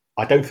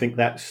 I don't think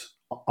that's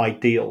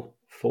ideal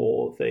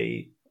for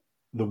the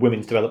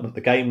women's development of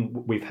the game.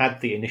 We've had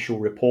the initial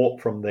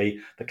report from the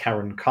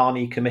Karen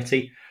Carney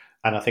committee,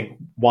 and I think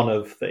one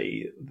of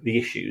the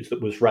issues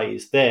that was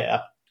raised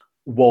there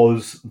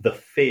was the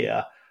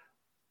fear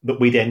that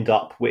we'd end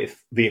up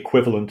with the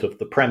equivalent of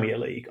the Premier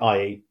League,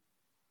 i.e.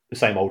 the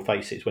same old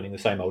faces winning the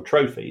same old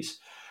trophies.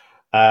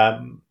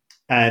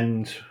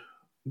 And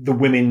the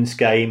women's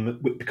game,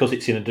 because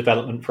it's in a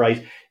development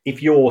phase,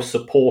 if you're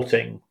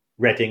supporting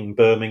Reading,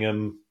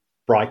 Birmingham,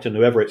 Brighton,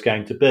 whoever it's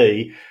going to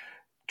be,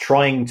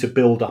 trying to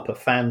build up a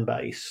fan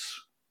base,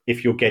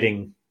 if you're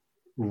getting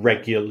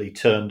regularly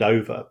turned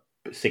over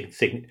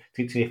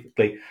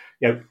significantly,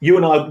 you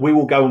and I, we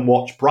will go and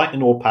watch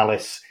Brighton or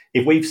Palace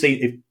if we've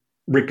seen,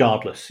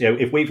 regardless,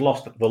 if we've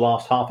lost the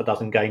last half a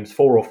dozen games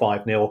 4 or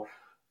 5-0,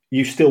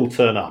 you still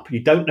turn up.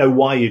 You don't know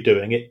why you're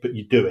doing it, but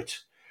you do it.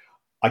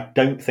 I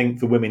don't think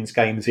the women's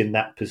game's in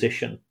that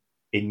position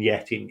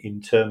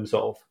in terms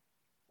of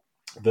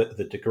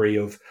the degree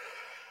of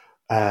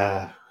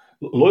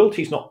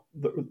loyalty is not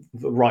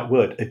the right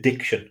word.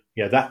 Addiction.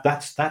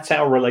 That's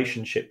our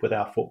relationship with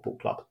our football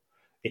club.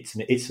 It's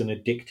an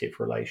addictive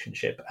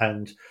relationship,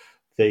 and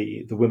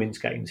the women's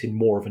game's in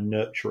more of a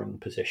nurturing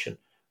position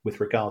with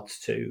regards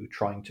to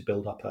trying to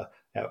build up a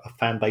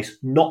fan base,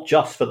 not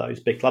just for those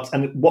big clubs.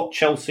 And what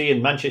Chelsea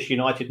and Manchester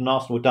United and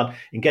Arsenal have done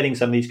in getting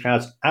some of these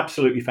crowds,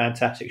 absolutely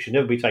fantastic, should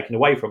never be taken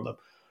away from them.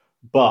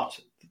 But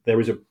there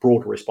is a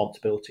broader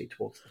responsibility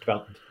towards the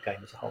development of the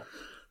game as a whole.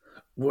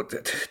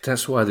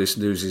 That's why this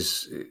news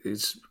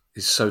is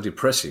so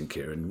depressing,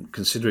 Kieran,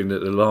 considering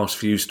that the last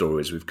few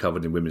stories we've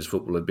covered in women's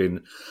football have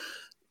been,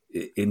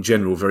 in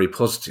general, very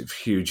positive.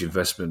 Huge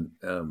investment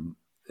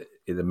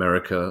in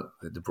America,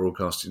 the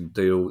broadcasting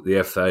deal,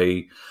 the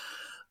FA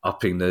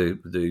upping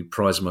the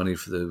prize money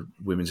for the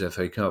Women's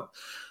FA Cup.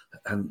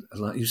 And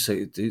like you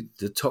say,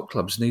 the top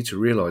clubs need to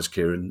realise,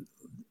 Kieran,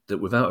 that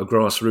without a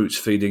grassroots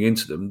feeding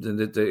into them, then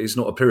it's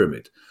not a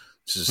pyramid.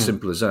 It's as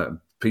simple as that.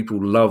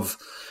 People love,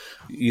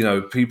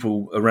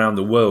 people around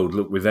the world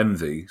look with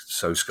envy,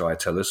 so Sky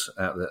tell us,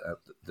 at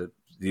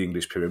the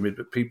English pyramid,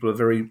 but people are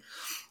very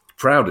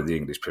proud of the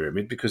English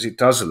pyramid because it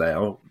does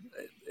allow,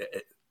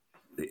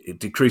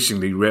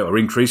 increasingly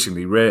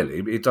rarely,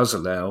 it does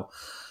allow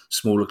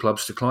smaller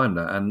clubs to climb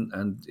that.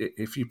 And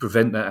if you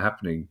prevent that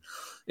happening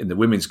in the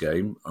women's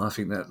game, I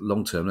think that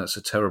long term, that's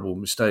a terrible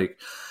mistake.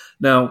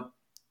 Now,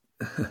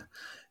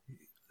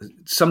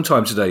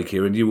 sometime today,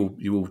 Kieran, you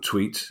will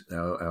tweet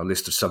our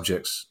list of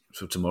subjects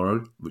for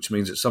tomorrow, which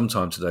means that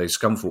sometime today,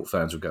 Scunthorpe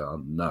fans will go,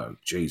 "Oh no,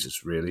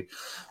 Jesus, really?"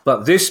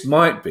 But this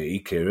might be,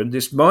 Kieran,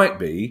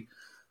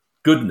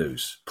 good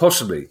news,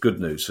 possibly good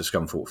news for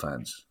Scunthorpe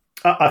fans.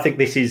 I think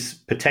this is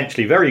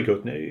potentially very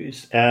good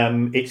news.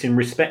 It's in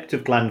respect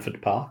of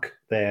Glanford Park,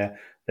 their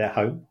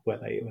home where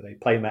they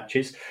play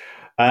matches.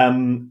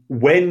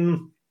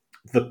 When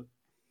the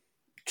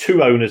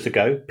 2 owners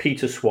ago,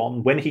 Peter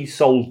Swan, when he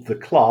sold the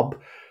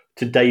club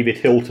to David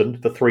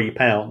Hilton for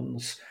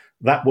 £3,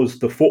 that was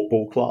the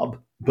football club,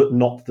 but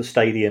not the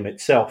stadium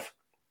itself.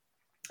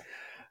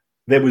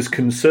 There was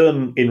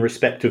concern in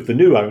respect of the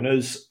new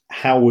owners.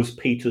 How was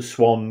Peter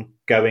Swan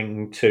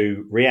going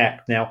to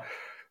react? Now,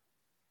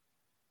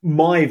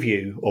 my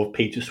view of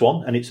Peter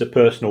Swan, and it's a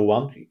personal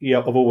one,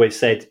 I've always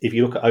said, if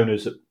you look at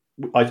owners,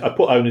 I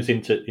put owners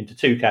into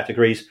 2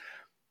 categories,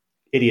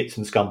 idiots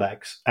and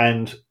scumbags.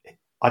 And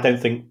I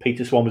don't think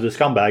Peter Swan was a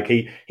scumbag.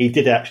 He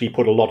did actually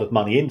put a lot of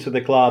money into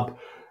the club.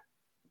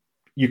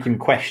 You can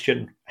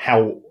question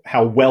how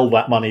well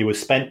that money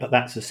was spent, but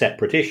that's a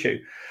separate issue.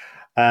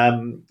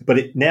 But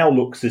it now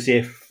looks as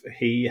if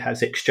he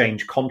has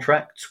exchanged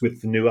contracts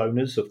with the new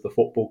owners of the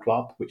football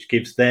club, which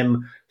gives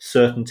them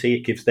certainty,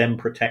 it gives them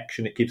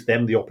protection, it gives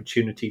them the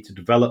opportunity to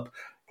develop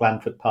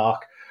Glanford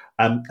Park.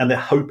 And they're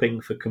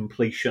hoping for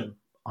completion,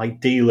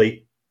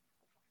 ideally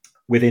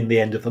within the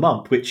end of the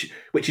month, which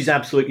is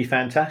absolutely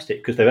fantastic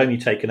because they've only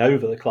taken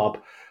over the club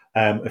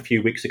a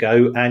few weeks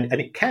ago, and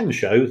it can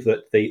show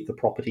that the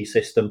property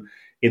system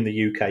in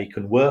the UK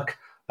can work.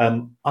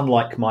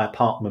 Unlike my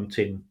apartment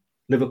in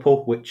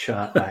Liverpool, which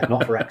I had an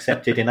offer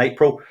accepted in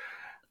April,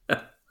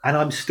 and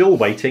I'm still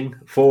waiting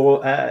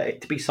for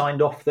it to be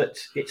signed off that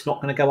it's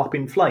not going to go up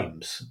in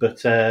flames.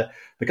 But the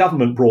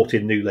government brought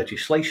in new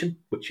legislation,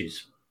 which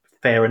is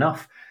fair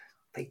enough.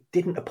 They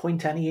didn't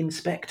appoint any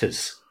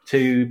inspectors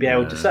to be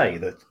able to say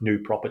that new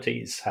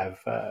properties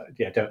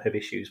don't have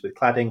issues with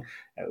cladding.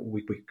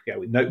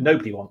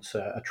 Nobody wants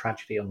a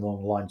tragedy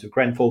along the lines of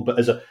Grenfell, but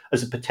as a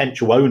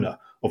potential owner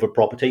of a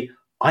property,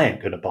 I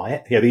ain't going to buy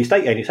it. The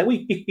estate agent say, "Well,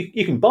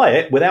 you can buy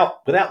it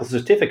without the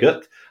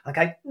certificate."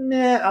 Okay,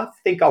 nah, I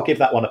think I'll give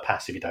that one a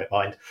pass if you don't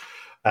mind.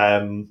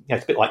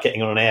 It's a bit like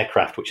getting on an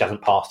aircraft which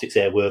hasn't passed its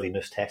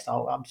airworthiness test.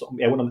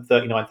 When I'm at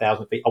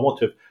 39,000 feet, I want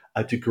to have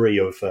a degree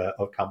of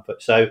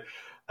comfort. So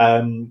I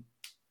think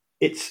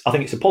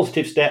it's a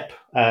positive step.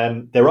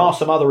 There are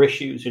some other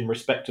issues in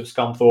respect of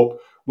Scunthorpe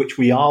which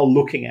we are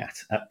looking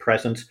at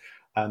present,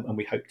 and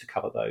we hope to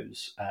cover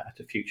those at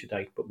a future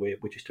date. But we're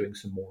just doing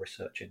some more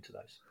research into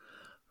those.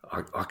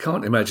 I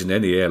can't imagine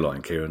any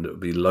airline, Kieran, that would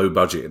be low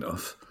budget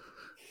enough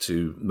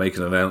to make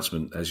an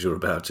announcement as you're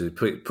about to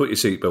put your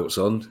seatbelts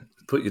on,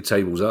 put your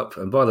tables up,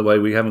 and by the way,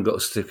 we haven't got a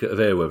certificate of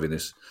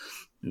airworthiness.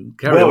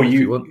 Carry on if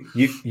you want.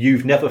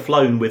 You've never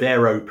flown with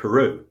Aero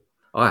Peru.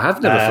 I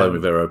have never flown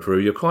with Aero Peru.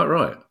 You're quite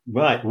right.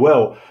 Right.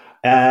 Well,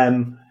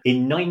 in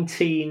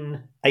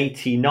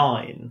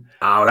 1989.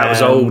 Oh, that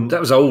was old. That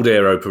was old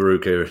Aero Peru,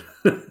 Kieran.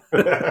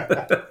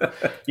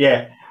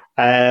 Yeah.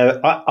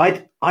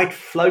 I'd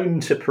flown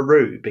to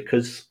Peru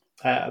because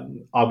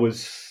I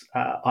was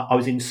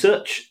in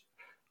search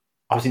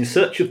of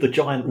the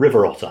giant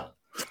river otter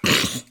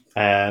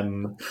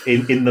in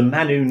the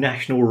Manu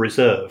National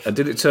Reserve. And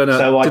did it turn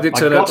out? Out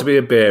to be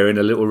a bear in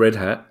a little red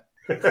hat?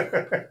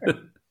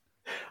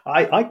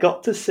 I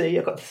got to see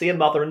a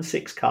mother and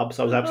 6 cubs.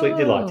 I was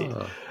absolutely delighted.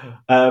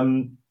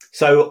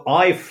 So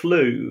I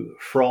flew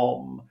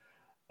from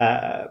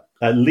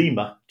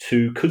Lima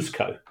to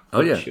Cuzco,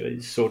 which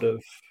is sort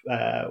of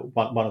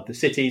one of the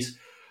cities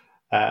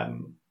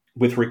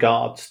with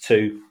regards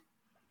to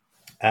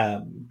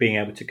being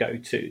able to go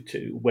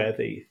to where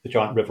the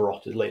giant river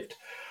otter lived.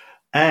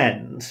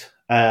 And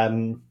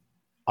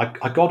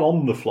I got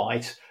on the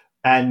flight,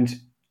 and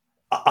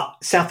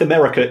South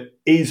America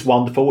is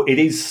wonderful. It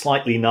is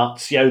slightly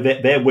nuts.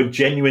 There were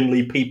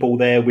genuinely people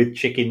there with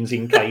chickens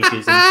in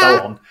cages and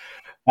so on.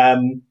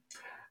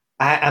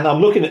 And I'm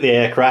looking at the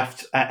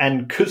aircraft,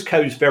 and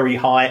Cuzco's very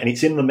high, and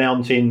it's in the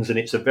mountains, and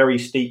it's a very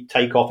steep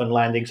takeoff and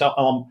landing. So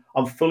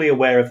I'm fully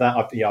aware of that.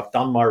 I've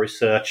done my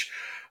research.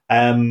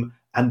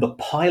 And the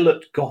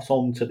pilot got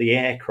onto the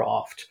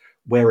aircraft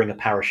wearing a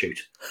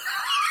parachute.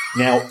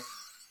 Now,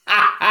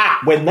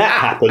 when that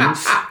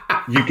happens,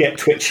 you get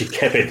twitchy,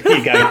 Kevin.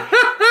 You go,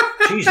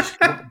 Jesus,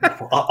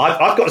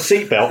 I've got a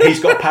seatbelt. He's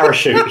got a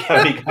parachute.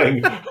 You're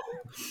going,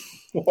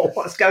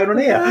 what's going on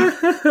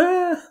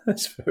here?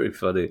 That's very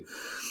funny.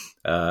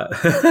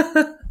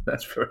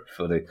 That's very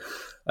funny.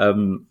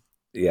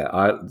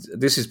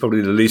 This is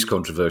probably the least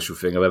controversial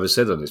thing I've ever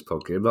said on this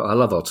podcast, but I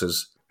love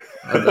otters.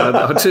 I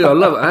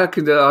love it. How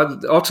can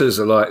otters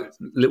are like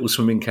little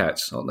swimming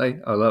cats, aren't they?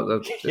 I love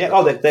them.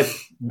 Yeah, they're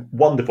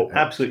wonderful,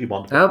 absolutely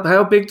wonderful.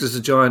 How big does the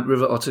giant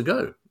river otter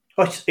go?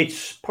 Oh,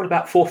 it's probably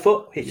about 4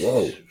 foot.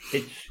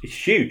 It's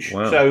huge.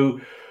 Wow. So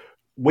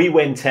we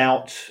went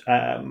out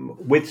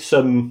with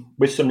some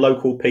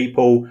local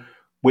people.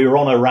 We were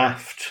on a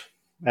raft,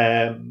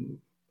 and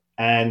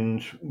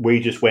we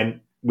just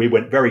went. We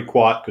went very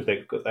quiet because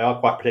they are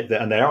quite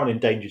protected and they are an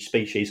endangered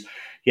species.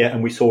 Yeah,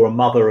 and we saw a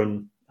mother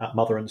and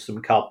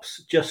some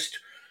cubs just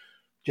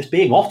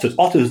being otters.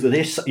 Otters that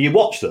is, you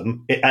watch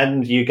them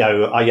and you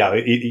go, oh yeah,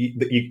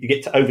 you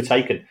get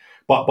overtaken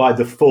by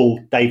the full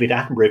David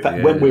Attenborough. In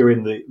fact, when we were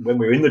in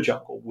the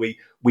jungle,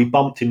 we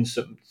bumped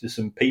into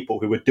some people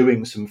who were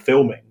doing some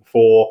filming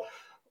for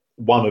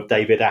one of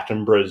David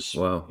Attenborough's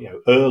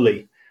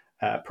early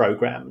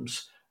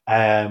programs,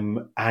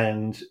 and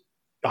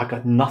I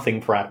got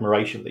nothing for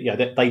admiration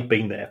that they'd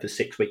been there for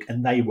 6 weeks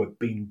and they were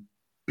being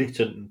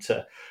bitten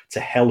to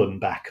hell and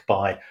back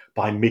by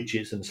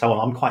midges and so on.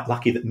 I'm quite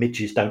lucky that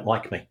midges don't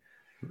like me.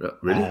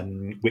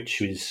 Really?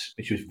 Which is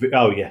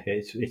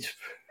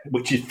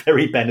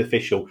very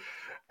beneficial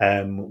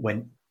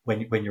when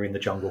you're in the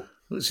jungle.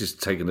 This is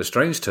taking a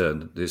strange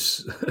turn,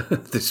 this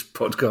this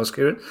podcast,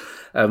 Kieran.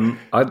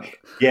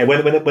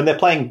 When they're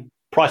playing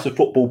Price of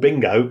Football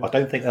bingo, I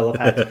don't think they'll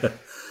have had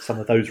some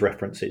of those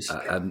references.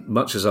 And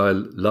much as I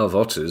love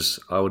otters,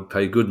 I would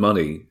pay good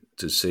money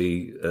to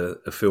see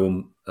a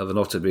film of an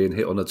otter being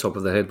hit on the top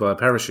of the head by a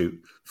parachute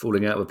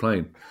falling out of a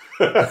plane.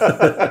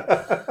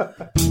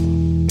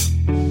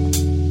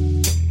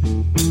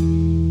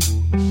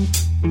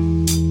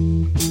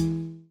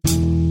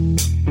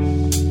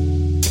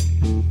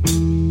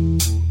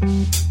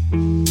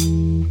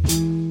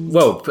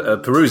 Well,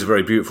 Peru's a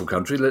very beautiful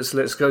country.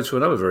 Let's go to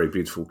another very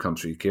beautiful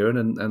country, Kieran,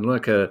 and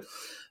like a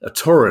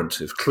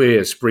torrent of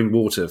clear spring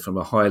water from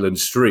a highland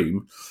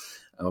stream,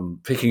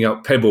 picking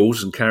up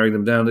pebbles and carrying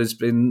them down. There's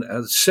been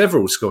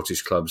several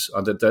Scottish clubs.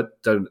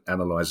 Don't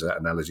analyse that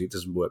analogy; it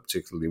doesn't work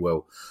particularly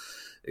well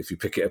if you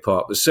pick it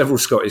apart. But several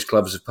Scottish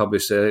clubs have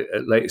published their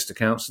latest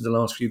accounts in the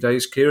last few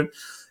days. Kieran,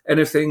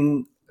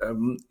 anything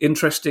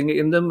interesting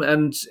in them,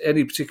 and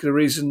any particular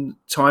reason,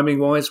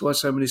 timing-wise, why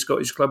so many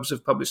Scottish clubs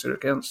have published their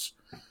accounts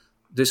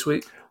this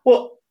week?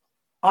 Well,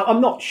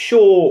 I'm not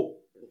sure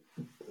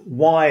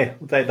why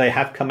they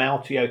have come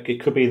out.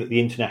 It could be that the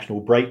international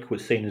break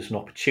was seen as an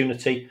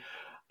opportunity.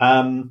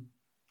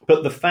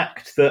 But the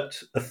fact that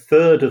a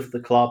third of the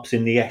clubs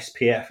in the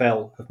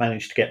SPFL have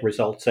managed to get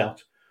results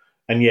out,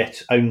 and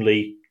yet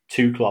only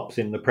 2 clubs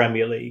in the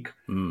Premier League.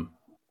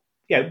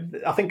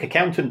 I think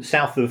accountants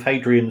south of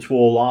Hadrian's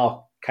Wall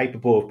are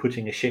capable of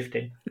putting a shift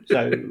in.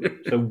 So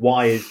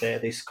why is there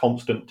this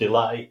constant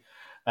delay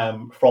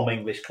from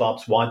English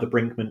clubs? Why the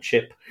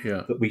brinkmanship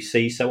that we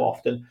see so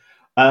often?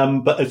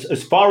 But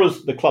as far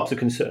as the clubs are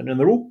concerned, and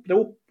they're all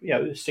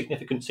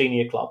significant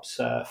senior clubs.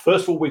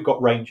 First of all, we've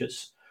got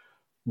Rangers.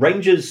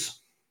 Rangers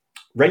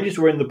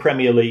were in the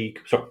Premier League.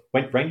 Sorry,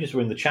 Rangers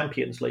were in the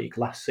Champions League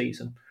last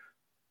season.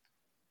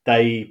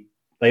 They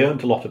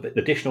earned a lot of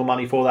additional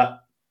money for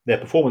that. Their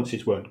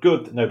performances weren't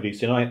good. Nobody's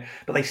denying it,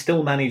 but they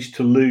still managed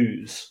to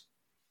lose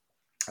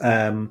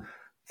 £3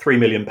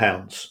 million,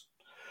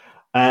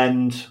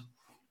 and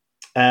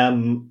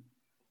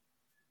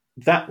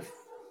that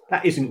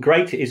isn't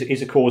great. It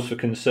is a cause for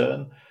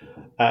concern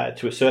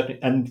to a certain,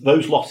 and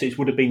those losses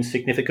would have been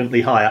significantly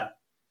higher.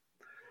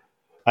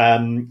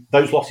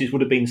 Those losses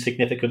would have been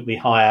significantly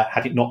higher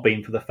had it not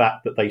been for the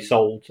fact that they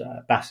sold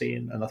Bassi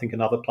and I think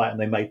another player, and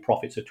they made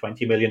profits of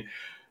 20 million.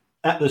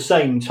 At the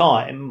same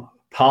time,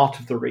 part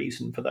of the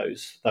reason for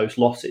those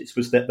losses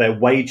was that their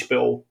wage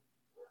bill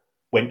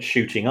went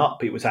shooting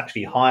up. It was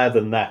actually higher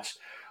than that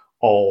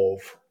of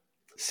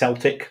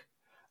Celtic.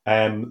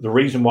 The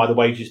reason why the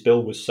wages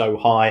bill was so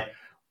high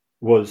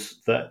was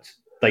that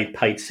they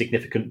paid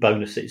significant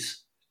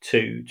bonuses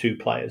to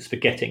players for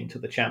getting to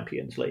the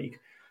Champions League.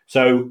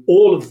 So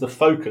all of the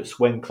focus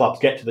when clubs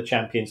get to the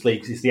Champions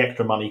League is the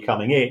extra money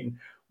coming in.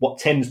 What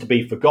tends to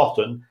be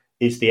forgotten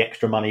is the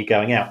extra money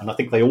going out. And I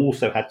think they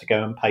also had to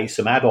go and pay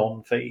some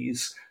add-on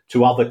fees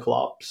to other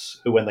clubs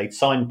who, when they'd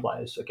signed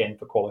players, again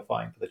for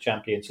qualifying for the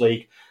Champions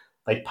League,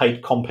 they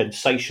paid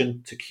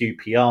compensation to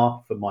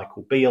QPR for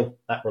Michael Beale.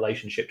 That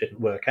relationship didn't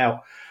work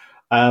out.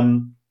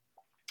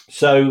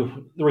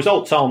 So the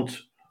results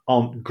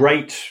aren't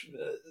great.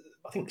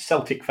 I think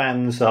Celtic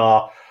fans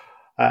are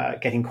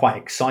getting quite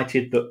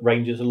excited that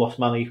Rangers have lost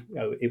money.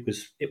 It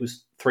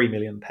was £3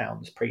 million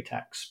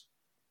pre-tax.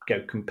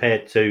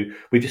 Compared to,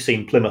 we've just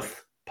seen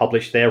Plymouth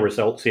publish their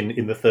results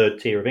in the third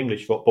tier of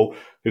English football,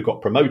 who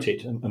got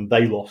promoted, and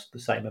they lost the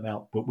same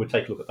amount. We'll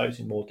take a look at those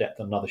in more depth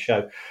on another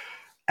show.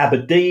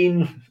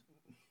 Aberdeen,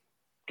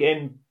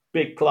 again,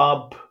 big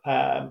club.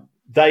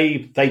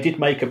 They did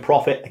make a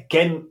profit.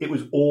 Again, it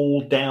was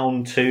all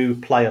down to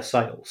player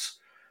sales.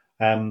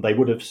 They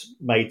would have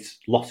made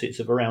losses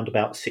of around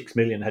about 6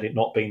 million had it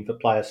not been for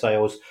player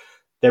sales.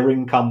 Their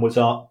income was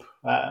up.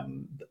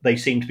 They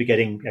seem to be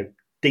getting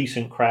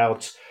decent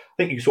crowds.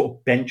 I think you sort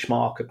of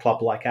benchmark a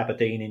club like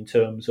Aberdeen in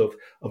terms of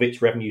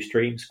its revenue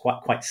streams,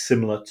 quite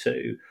similar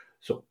to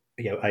sort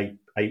of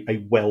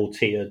a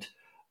well-tiered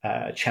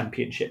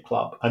championship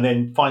club. And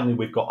then finally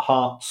we've got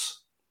Hearts.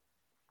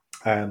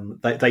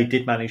 They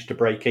did manage to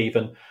break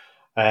even.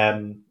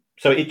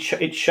 So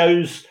it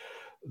shows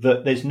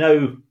that there's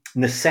no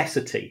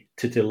necessity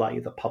to delay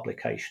the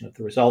publication of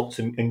the results.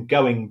 And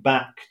going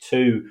back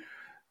to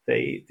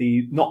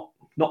the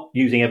not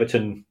using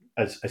Everton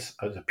as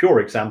a pure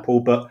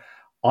example, but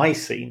I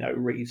see no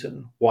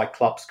reason why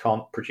clubs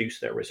can't produce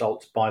their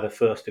results by the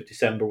 1st of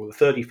December or the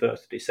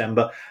 31st of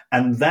December,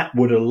 and that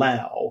would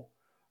allow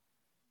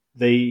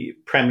the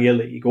Premier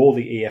League or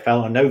the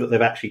EFL, I know that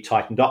they've actually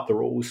tightened up the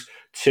rules,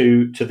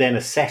 to then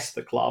assess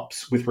the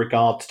clubs with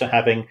regards to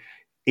having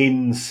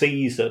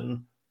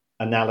in-season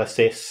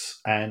analysis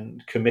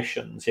and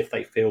commissions if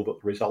they feel that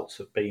the results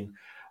have been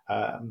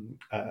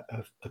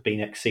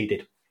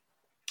exceeded.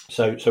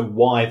 So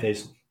why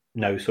there's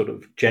no sort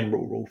of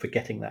general rule for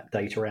getting that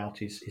data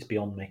out is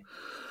beyond me.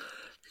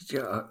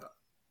 Yeah,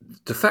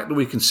 the fact that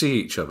we can see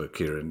each other,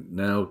 Kieran,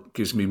 now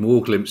gives me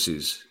more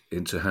glimpses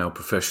into how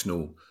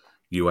professional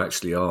you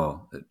actually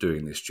are at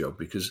doing this job,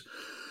 because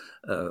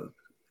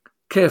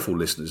careful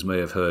listeners may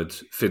have heard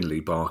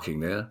Finley barking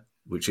there,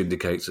 which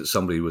indicates that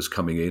somebody was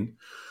coming in.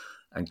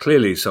 And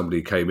clearly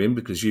somebody came in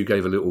because you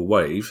gave a little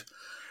wave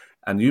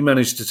and you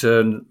managed to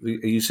turn,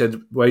 you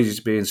said wages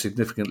being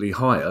significantly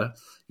higher,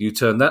 you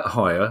turned that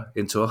higher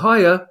into a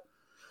higher.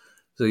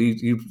 So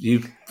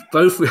you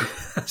both,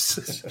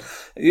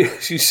 you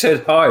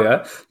said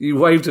higher, you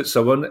waved at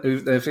someone who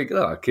they think,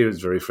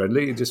 Kieran's very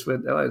friendly. You just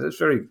went, that's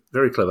very,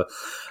 very clever.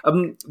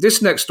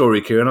 This next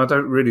story, Kieran, I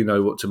don't really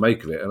know what to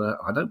make of it. And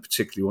I don't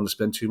particularly want to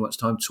spend too much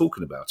time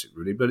talking about it,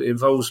 really, but it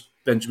involves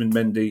Benjamin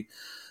Mendy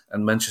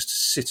and Manchester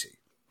City.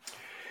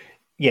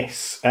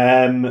 Yes.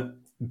 Benjamin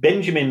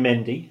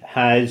Mendy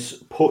has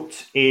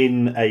put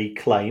in a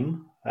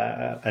claim,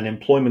 an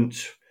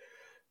employment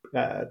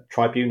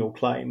tribunal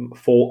claim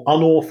for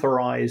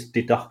unauthorised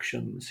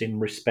deductions in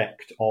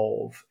respect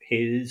of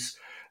his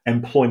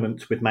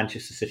employment with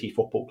Manchester City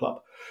Football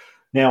Club.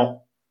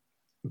 Now,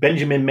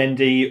 Benjamin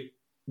Mendy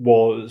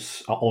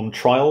was on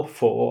trial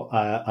for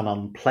an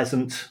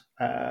unpleasant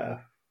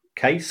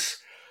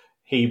case.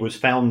 He was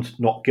found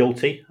not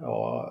guilty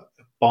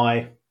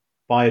by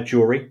a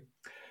jury.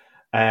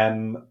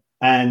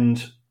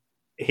 And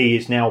he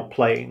is now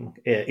playing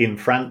in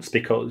France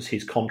because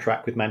his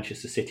contract with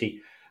Manchester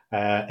City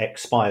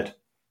expired.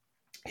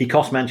 He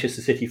cost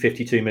Manchester City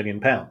 £52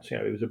 million.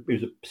 It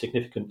was a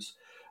significant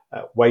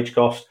wage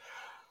cost.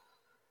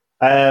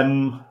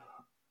 And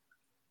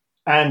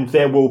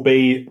there will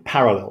be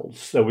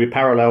parallels. There will be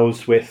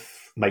parallels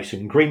with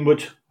Mason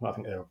Greenwood. I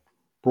think there are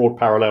broad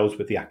parallels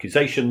with the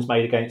accusations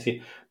made against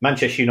him.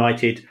 Manchester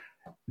United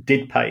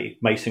did pay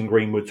Mason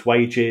Greenwood's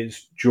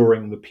wages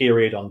during the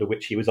period under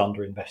which he was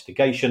under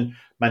investigation.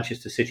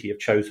 Manchester City have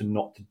chosen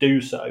not to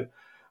do so.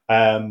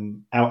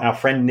 Our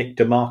friend Nick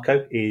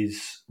DeMarco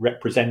is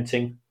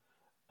representing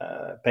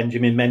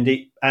Benjamin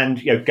Mendy,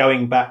 and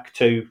going back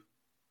to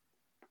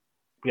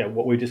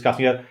what we're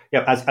discussing here,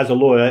 as a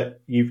lawyer,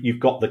 you've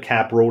got the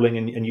cab ruling,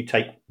 and you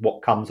take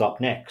what comes up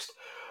next.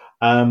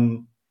 I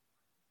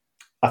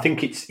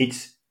think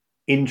it's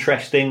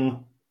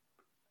interesting.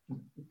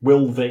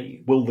 Will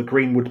the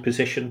Greenwood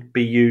position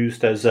be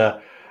used as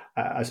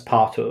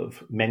part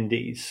of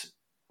Mendy's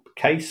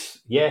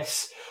case?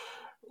 Yes.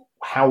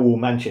 How will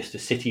Manchester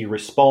City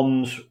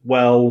respond?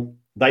 Well,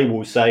 they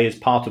will say, as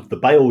part of the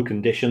bail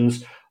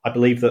conditions, I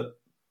believe that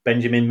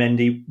Benjamin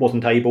Mendy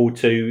wasn't able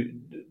to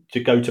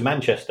go to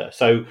Manchester,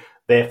 so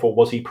therefore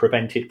was he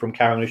prevented from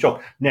carrying a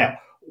job? Now,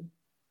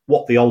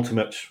 what the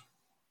ultimate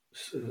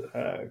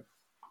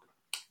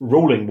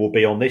ruling will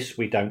be on this,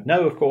 we don't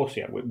know, of course.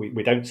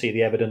 We don't see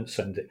the evidence,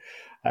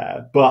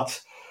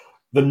 but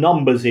the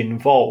numbers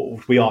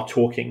involved, we are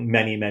talking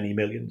many, many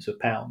millions of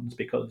pounds,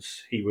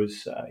 because he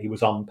was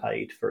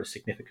unpaid for a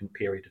significant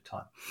period of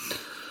time.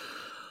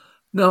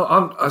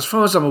 No, as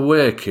far as I'm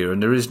aware, Kieran,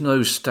 there is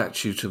no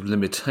statute of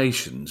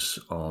limitations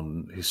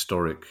on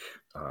historic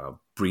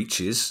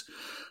breaches.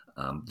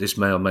 This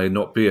may or may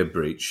not be a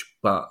breach,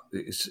 but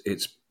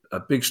it's a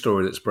big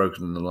story that's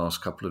broken in the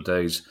last couple of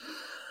days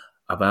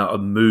about a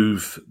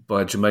move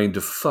by Jermaine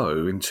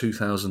Defoe in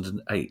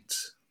 2008.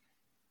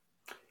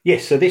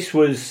 Yes, so this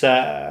was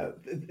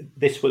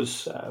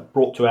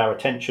brought to our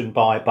attention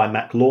by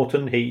Matt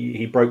Lawton.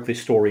 He broke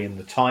this story in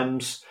the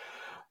Times.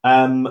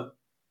 Jermaine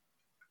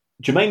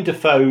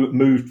Defoe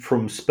moved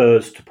from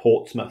Spurs to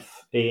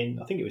Portsmouth in,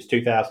 I think it was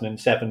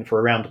 2007,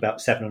 for around about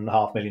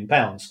 £7.5 million.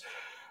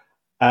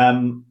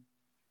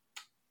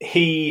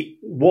 He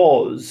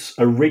was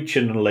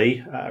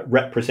originally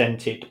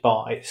represented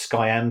by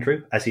Sky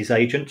Andrew as his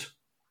agent,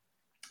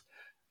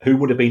 who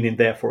would have been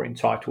therefore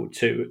entitled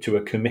to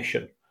a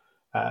commission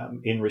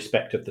in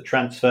respect of the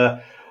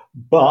transfer.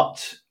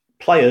 But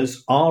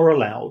players are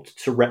allowed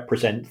to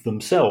represent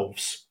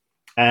themselves.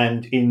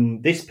 And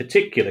in this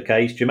particular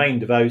case, Jermaine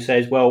Defoe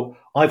says, well,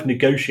 I've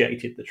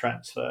negotiated the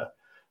transfer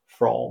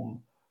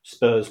from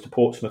Spurs to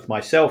Portsmouth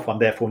myself. I'm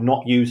therefore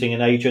not using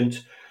an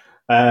agent.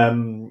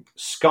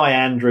 Sky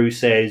Andrew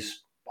says,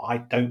 I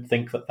don't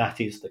think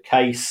that is the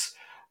case,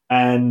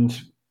 and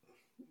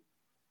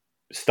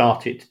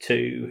started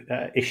to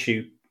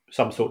issue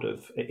some sort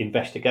of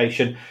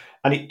investigation.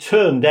 And it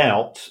turned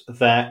out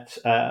that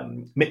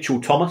Mitchell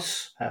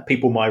Thomas,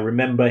 people might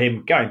remember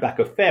him going back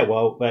a fair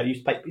while, he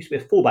used to be a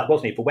fullback,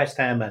 wasn't he, for West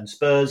Ham and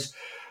Spurs.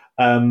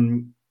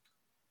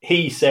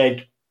 He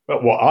said,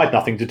 well, I had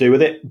nothing to do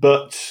with it,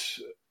 but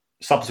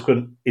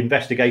subsequent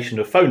investigation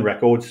of phone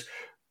records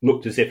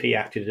looked as if he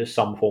acted as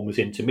some form of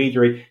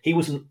intermediary. He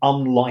was an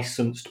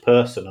unlicensed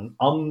person, and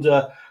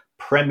under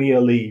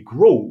Premier League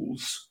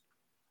rules,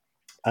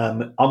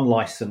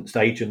 unlicensed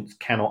agents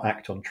cannot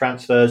act on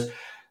transfers.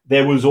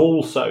 There was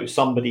also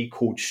somebody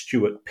called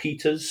Stuart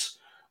Peters,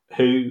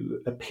 who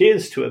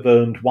appears to have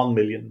earned £1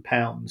 million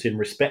in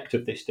respect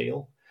of this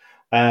deal,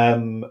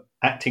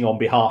 acting on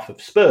behalf of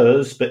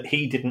Spurs, but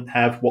he didn't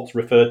have what's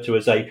referred to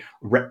as a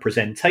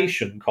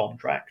representation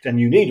contract, and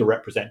you need a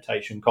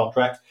representation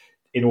contract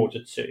in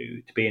order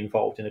to be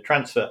involved in a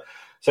transfer.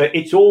 So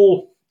it's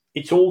all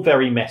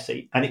very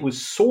messy, and it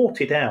was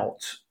sorted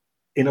out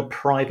in a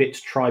private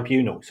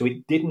tribunal. So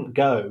it didn't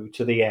go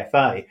to the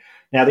FA.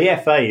 Now, the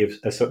FA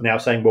are now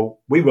saying,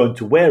 well, we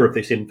weren't aware of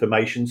this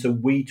information, so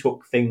we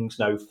took things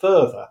no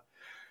further.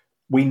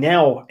 We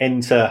now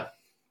enter,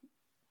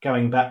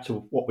 going back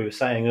to what we were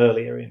saying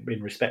earlier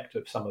in respect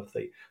of some of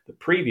the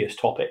previous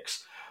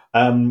topics,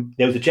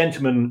 there was a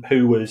gentleman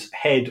who was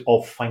head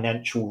of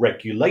financial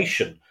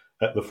regulation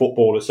at the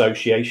Football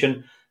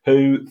Association,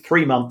 who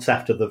 3 months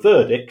after the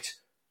verdict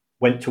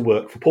went to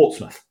work for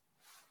Portsmouth.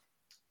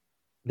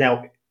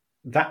 Now,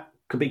 that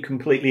could be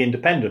completely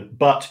independent,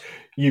 but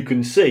you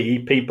can see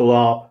people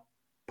are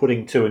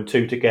putting two and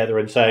two together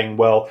and saying,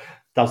 well,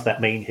 does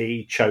that mean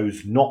he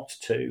chose not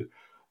to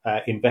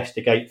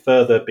investigate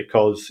further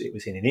because it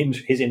was in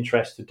his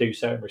interest to do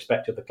so in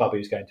respect of the club he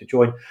was going to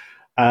join?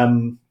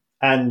 And,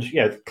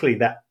 clearly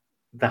that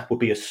would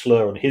be a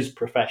slur on his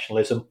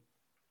professionalism,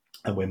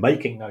 and we're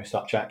making no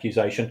such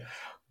accusation.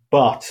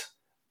 But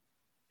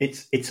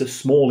it's a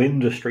small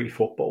industry,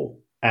 football,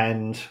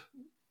 and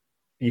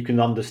you can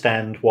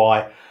understand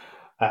why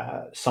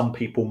some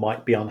people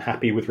might be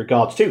unhappy with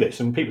regards to this.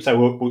 And people say,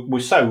 well,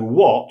 so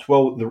what?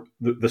 Well,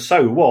 the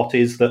so what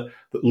is that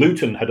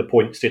Luton had a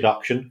points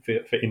deduction for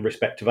in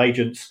respect of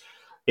agents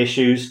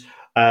issues.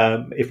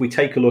 If we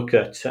take a look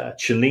at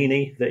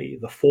Cellini,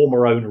 the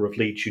former owner of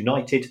Leeds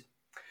United,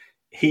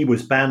 he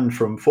was banned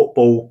from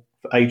football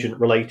for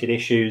agent-related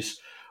issues.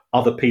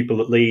 Other people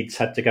at Leeds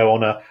had to go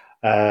on a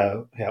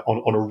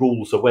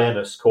rules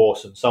awareness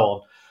course and so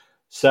on.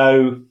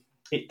 So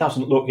it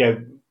doesn't look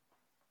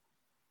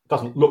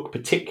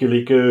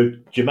particularly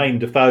good. Jermaine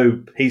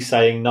Defoe, he's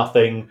saying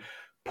nothing.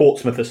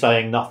 Portsmouth are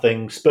saying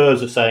nothing.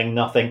 Spurs are saying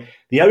nothing.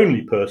 The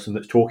only person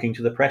that's talking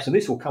to the press, and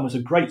this will come as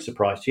a great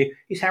surprise to you,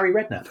 is Harry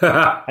Redknapp.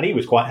 And he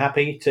was quite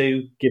happy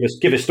to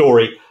give a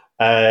story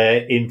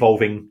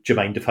involving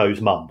Jermaine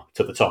Defoe's mum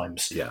to the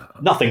Times. Yeah,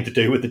 nothing to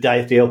do with the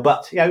Dave deal,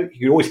 but you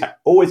can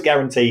always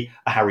guarantee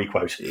a Harry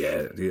quote.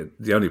 Yeah,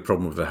 the only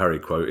problem with the Harry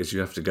quote is you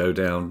have to go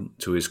down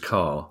to his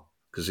car,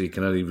 because he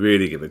can only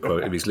really give a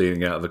quote if he's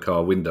leaning out of the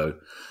car window.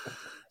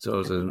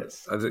 So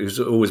it was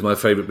always my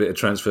favourite bit of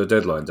transfer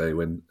deadline day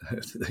when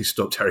they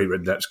stopped Harry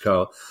Redknapp's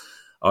car.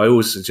 I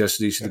always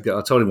suggested he should get.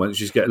 I told him once,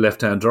 you should get a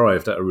left-hand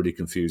drive. That would really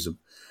confuse him.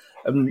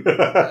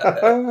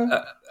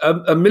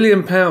 £1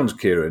 million,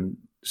 Kieran,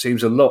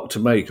 seems a lot to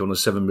make on a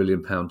 £7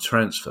 million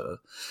transfer.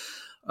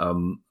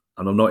 And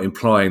I'm not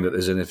implying that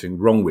there's anything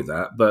wrong with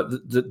that, but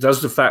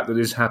does the fact that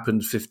this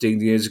happened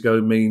 15 years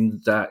ago mean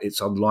that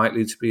it's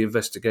unlikely to be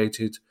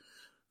investigated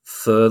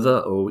further?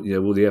 Or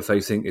will the FA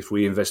think if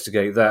we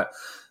investigate that,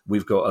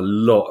 we've got a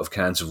lot of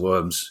cans of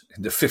worms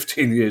in the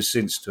 15 years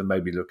since to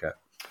maybe look at?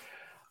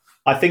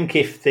 I think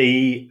if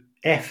the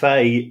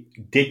FA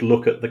did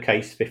look at the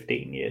case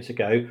 15 years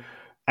ago,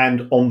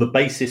 and on the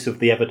basis of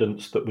the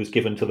evidence that was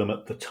given to them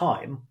at the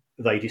time,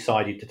 they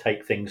decided to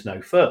take things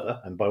no further,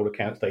 and by all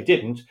accounts they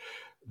didn't,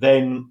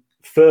 then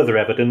further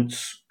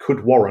evidence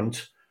could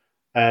warrant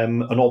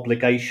an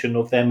obligation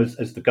of them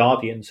as the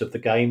guardians of the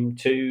game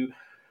to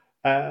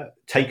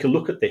take a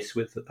look at this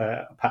with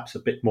perhaps a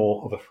bit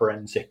more of a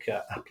forensic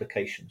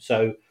application.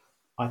 So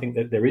I think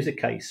that there is a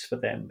case for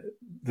them.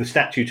 The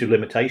statute of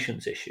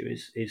limitations issue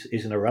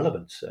is an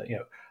irrelevance.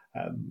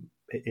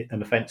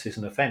 An offence is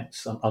an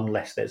offence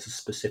unless there's a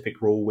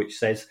specific rule which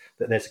says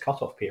that there's a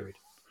cut-off period.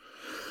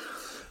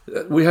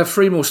 We have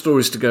 3 more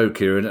stories to go,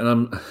 Kieran,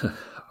 and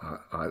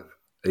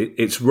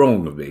it's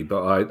wrong of me,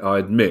 but I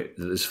admit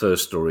that this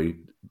first story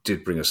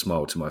did bring a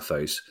smile to my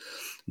face,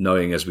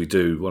 knowing as we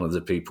do one of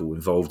the people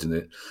involved in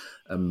it.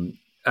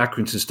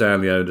 Accrington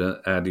Stanley owner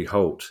Andy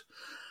Holt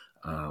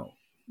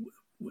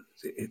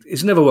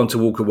is never one to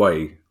walk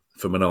away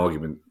from an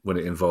argument when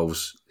it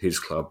involves his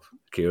club,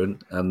 Kieran.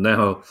 And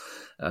now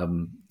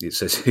it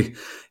says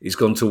he's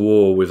gone to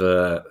war with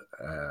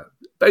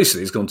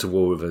basically he's gone to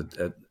war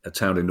with a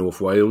town in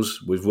North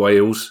Wales,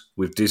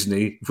 with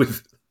Disney,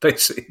 with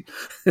basically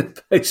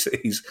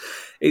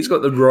he's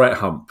got the right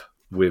hump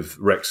with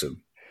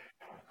Wrexham.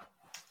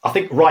 I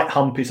think right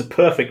hump is a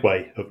perfect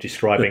way of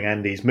describing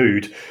Andy's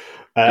mood.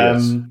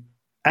 Yes.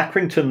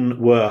 Accrington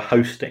were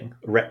hosting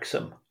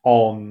Wrexham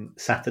on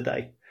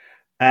Saturday,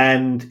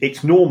 and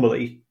it's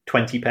normally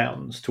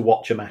 £20 to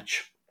watch a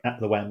match at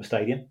the Wembley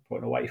Stadium for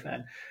an away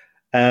fan.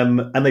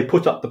 And they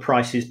put up the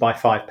prices by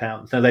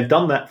 £5. Now, they've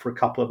done that for a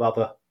couple of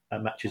other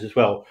matches as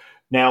well.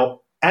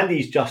 Now,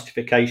 Andy's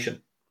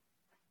justification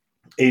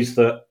is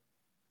that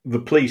the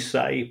police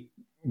say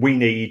we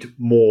need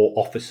more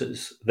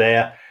officers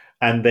there,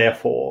 and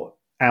therefore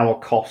our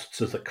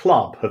costs as a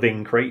club have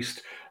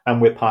increased,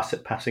 and we're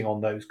passing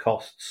on those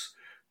costs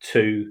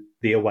to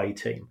the away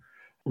team.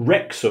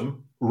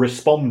 Wrexham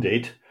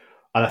responded,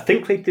 and I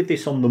think they did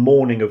this on the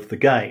morning of the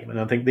game, and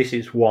I think this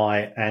is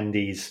why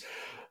Andy's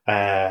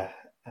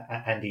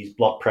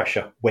blood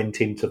pressure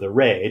went into the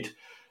red.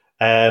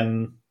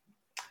 And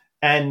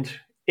I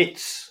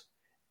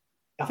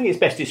think it's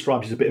best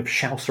described as a bit of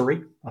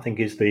shousery, I think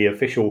is the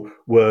official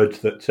word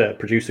that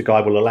producer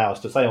Guy will allow us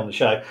to say on the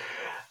show.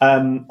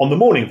 On the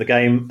morning of the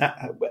game,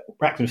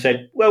 Wrexham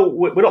said, well,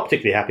 we're not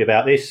particularly happy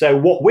about this, so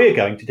what we're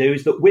going to do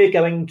is that we're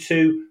going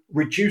to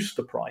reduce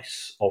the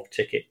price of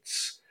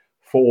tickets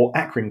for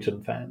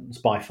Accrington fans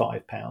by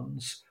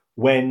 £5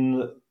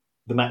 when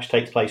the match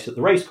takes place at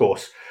the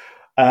racecourse.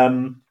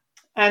 And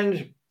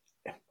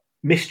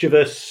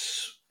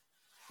mischievous,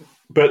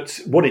 but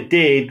what it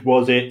did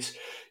was it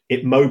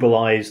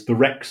mobilised the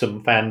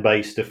Wrexham fan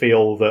base to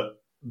feel that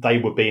they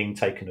were being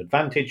taken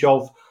advantage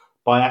of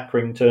by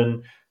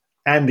Accrington.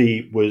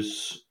 Andy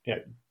was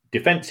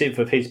defensive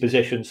of his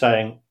position,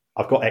 saying,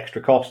 I've got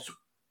extra costs.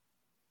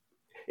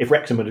 If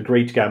Wrexham had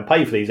agreed to go and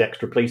pay for these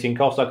extra policing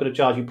costs, I could have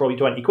charged you probably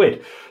 20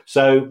 quid.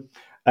 So,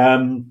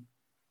 and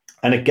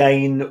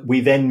again,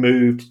 we then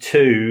moved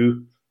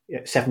to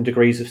 7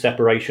 degrees of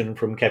separation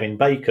from Kevin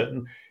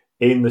Bacon,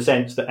 in the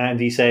sense that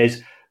Andy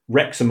says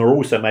Wrexham are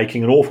also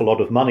making an awful lot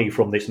of money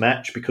from this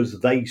match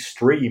because they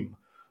stream.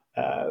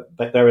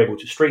 They're able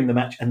to stream the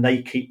match, and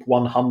they keep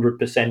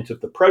 100%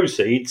 of the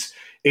proceeds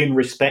in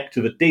respect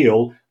to the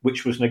deal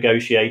which was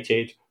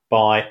negotiated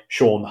by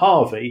Sean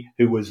Harvey,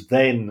 who was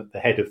then the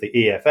head of the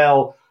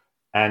EFL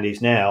and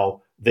is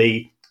now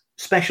the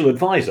special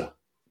advisor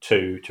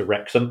to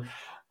Wrexham.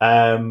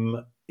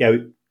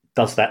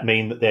 Does that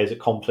mean that there's a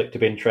conflict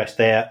of interest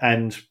there?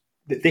 And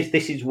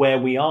this is where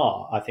we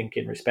are, I think,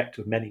 in respect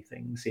of many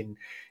things in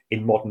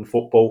modern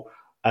football.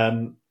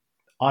 I'm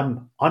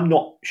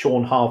not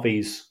Sean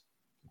Harvey's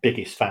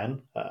biggest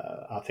fan.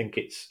 I think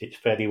it's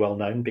fairly well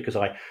known because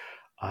I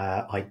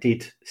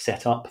did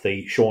set up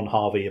the Sean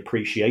Harvey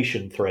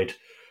appreciation thread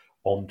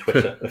on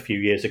Twitter a few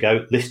years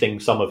ago, listing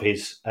some of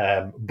his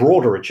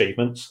broader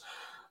achievements,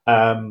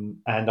 and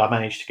I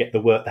managed to get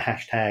the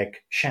hashtag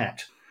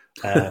 #shat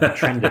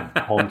trending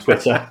on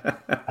Twitter.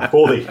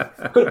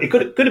 It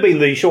could have been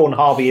the Sean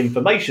Harvey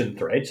information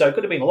thread, so it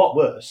could have been a lot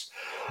worse.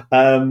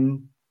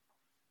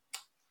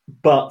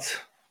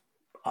 But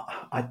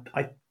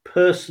I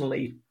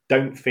personally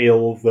don't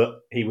feel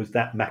that he was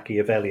that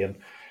Machiavellian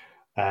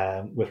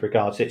with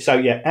regards to it. So,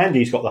 yeah,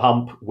 Andy's got the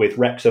hump with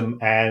Wrexham,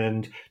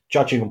 and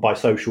judging by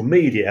social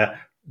media,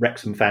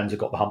 Wrexham fans have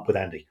got the hump with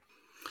Andy.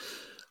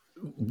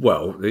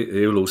 Well,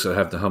 he'll also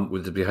have the hump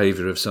with the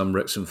behaviour of some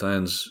Wrexham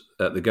fans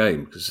at the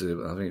game, because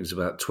I think it was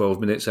about 12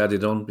 minutes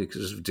added on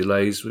because of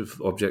delays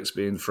with objects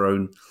being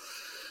thrown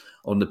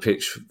on the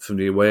pitch from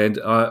the away end.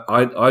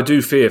 I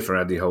do fear for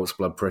Andy Holt's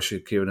blood pressure,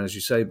 Kieran, as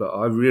you say, but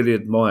I really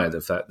admire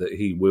the fact that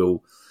he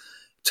will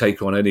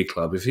take on any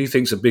club. If he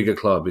thinks a bigger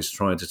club is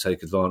trying to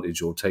take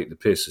advantage or take the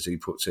piss, as he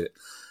puts it,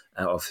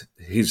 out of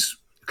his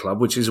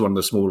club, which is one of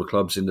the smaller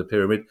clubs in the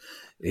pyramid,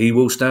 he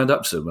will stand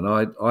up to them. And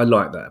I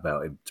like that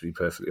about him, to be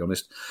perfectly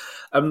honest.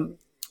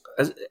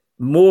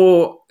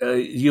 More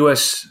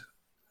US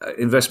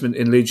investment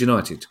in Leeds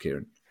United,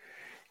 Kieran.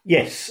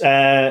 Yes,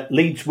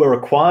 Leeds were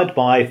acquired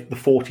by the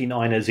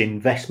 49ers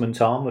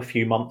investment arm a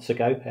few months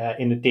ago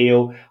in a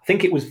deal. I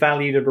think it was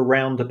valued at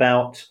around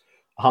about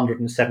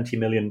 £170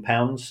 million.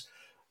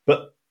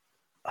 But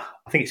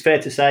I think it's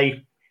fair to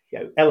say,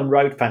 Ellen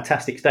Road,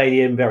 fantastic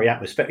stadium, very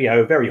atmospheric,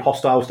 a very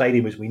hostile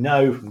stadium, as we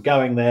know from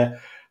going there.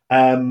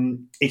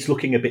 it's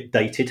looking a bit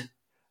dated,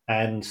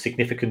 and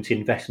significant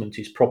investment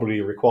is probably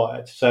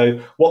required.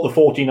 So what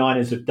the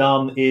 49ers have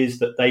done is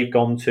that they've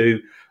gone to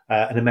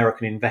an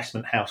American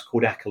investment house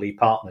called Ackley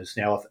Partners.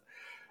 Now,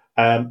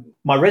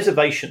 my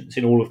reservations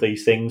in all of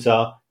these things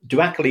are,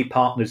 do Ackley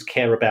Partners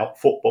care about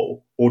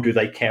football or do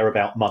they care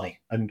about money?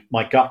 And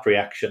my gut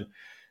reaction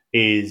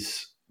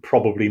is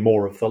probably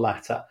more of the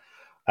latter.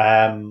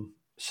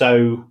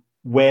 So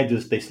where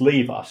does this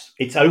leave us?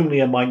 It's only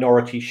a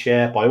minority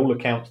share. By all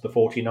accounts, the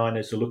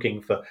 49ers are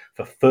looking for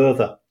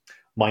further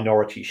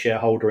minority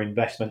shareholder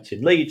investments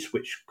in Leeds,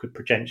 which could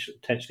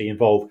potentially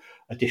involve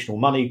additional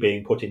money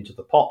being put into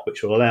the pot,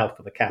 which will allow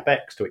for the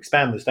capex to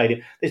expand the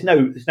stadium. There's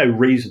no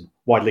reason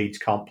why Leeds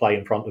can't play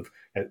in front of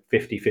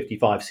 50,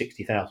 55,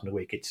 60,000 a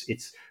week.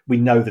 We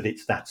know that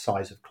it's that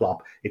size of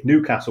club. If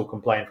Newcastle can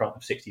play in front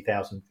of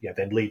 60,000,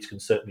 then Leeds can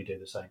certainly do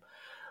the same.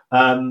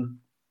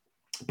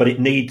 But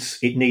it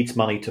needs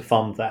money to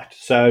fund that.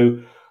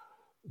 So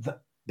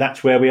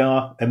that's where we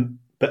are.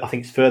 But I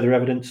think it's further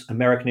evidence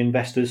American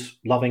investors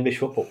love English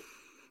football.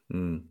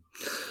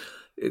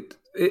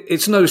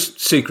 It's no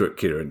secret,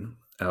 Kieran,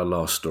 our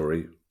last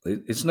story.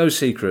 It's no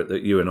secret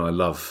that you and I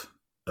love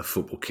a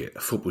football kit, a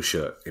football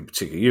shirt in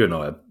particular. You and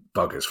I are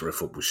buggers for a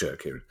football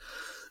shirt, Kieran,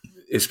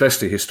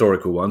 especially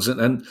historical ones.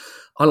 And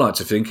I like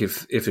to think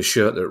if a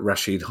shirt that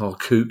Rashid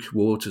Harkouk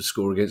wore to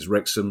score against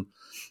Wrexham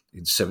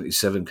in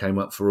 77 came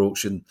up for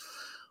auction,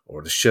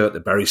 or the shirt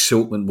that Barry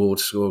Silkman wore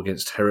to score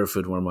against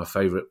Hereford, one of my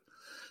favourite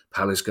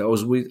Palace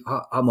goals,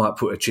 I might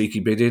put a cheeky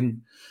bid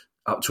in,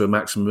 up to a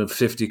maximum of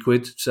 50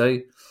 quid,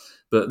 say.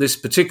 But this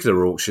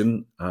particular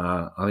auction,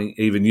 I think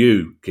even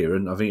you,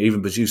 Kieran, I think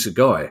even producer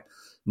Guy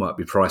might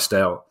be priced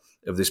out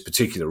of this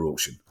particular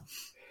auction.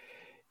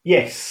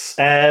 Yes.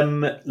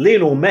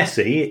 Lionel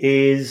Messi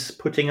is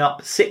putting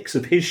up 6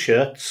 of his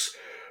shirts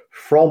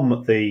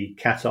from the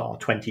Qatar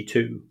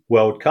 22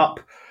 World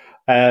Cup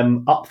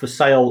up for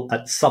sale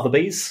at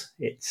Sotheby's.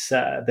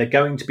 They're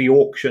going to be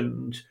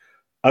auctioned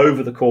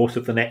over the course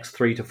of the next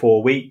 3 to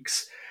 4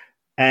 weeks.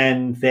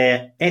 And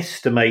they're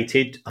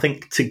estimated, I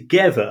think,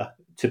 together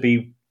to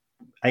be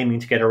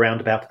aiming to get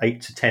around about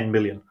 8 to 10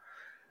 million,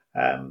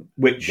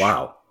 which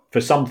for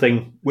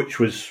something which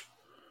was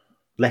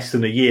less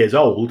than a year's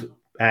old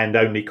and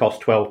only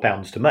cost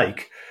 £12 to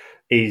make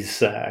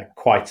is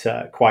quite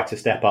a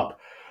step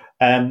up.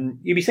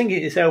 You'd be thinking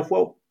to yourself,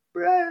 well,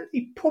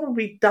 he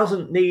probably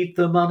doesn't need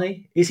the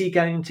money. Is he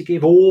going to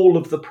give all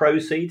of the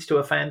proceeds to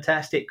a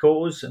fantastic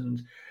cause?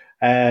 And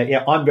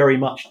I'm very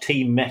much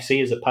Team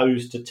Messi as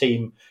opposed to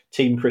Team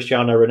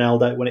Cristiano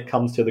Ronaldo when it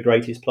comes to the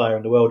greatest player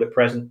in the world at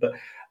present. But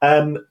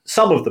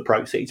some of the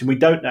proceeds, and we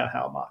don't know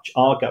how much,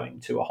 are going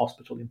to a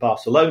hospital in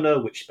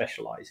Barcelona which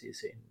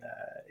specialises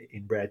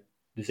in rare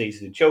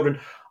diseases in children.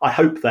 I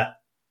hope that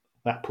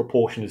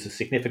proportion is a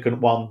significant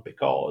one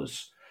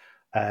because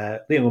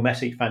Lionel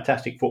Messi,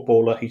 fantastic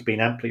footballer, he's been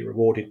amply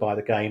rewarded by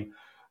the game.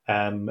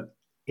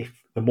 If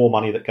the more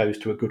money that goes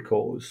to a good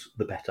cause,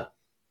 the better.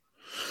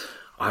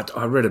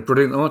 I read a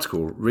brilliant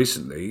article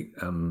recently.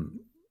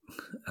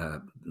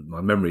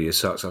 My memory is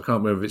such, I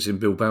can't remember if it's in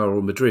Bilbao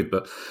or Madrid,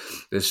 but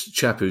this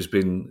chap who's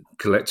been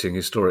collecting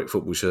historic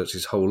football shirts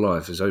his whole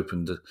life has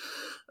opened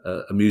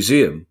a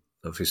museum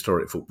of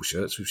historic football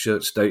shirts, with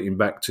shirts dating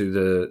back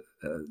to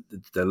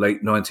the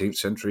late 19th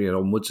century and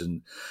onwards,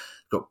 and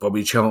got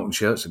Bobby Charlton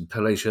shirts and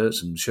Pelé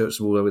shirts and shirts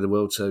from all over the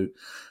world. So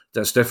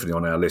that's definitely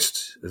on our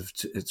list.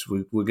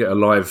 We'll get a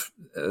live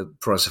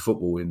price of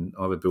football in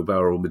either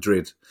Bilbao or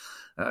Madrid.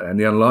 And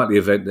the unlikely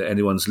event that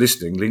anyone's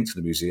listening linked to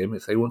the museum,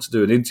 if they want to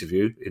do an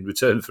interview in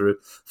return for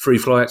free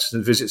flights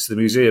and visits to the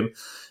museum,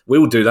 we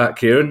will do that,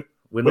 Kieran.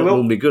 We're not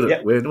normally good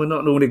at we're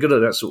not normally good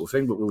at that sort of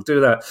thing, but we'll do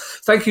that.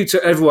 Thank you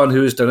to everyone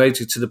who has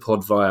donated to the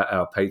pod via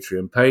our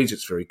Patreon page.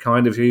 It's very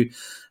kind of you.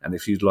 And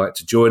if you'd like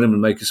to join them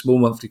and make a small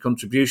monthly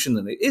contribution,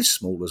 and it is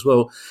small as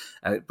well,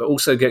 but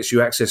also gets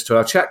you access to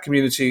our chat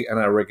community and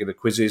our regular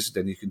quizzes,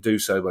 then you can do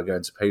so by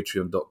going to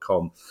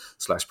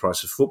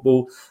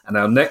patreon.com/priceoffootball. And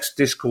our next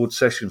Discord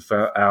session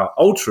for our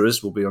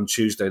ultras will be on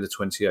Tuesday, the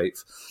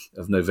 28th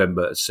of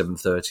November at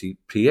 7:30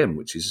 p.m,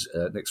 which is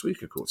next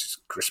week, of course.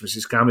 Christmas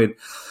is coming.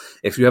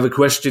 If you have a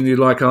question you'd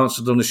like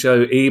answered on the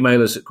show,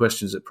 email us at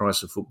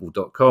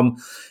questions@priceoffootball.com.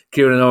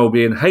 Kieran and I will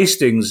be in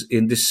Hastings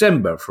in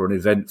December for an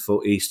event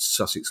for East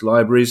Sussex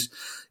Libraries.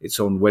 It's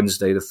on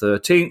Wednesday the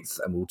 13th,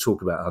 and we'll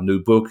talk about our new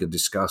book and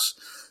discuss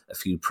a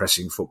few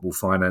pressing football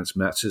finance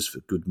matters for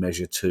good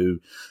measure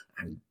too,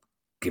 and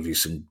give you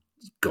some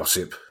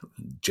gossip,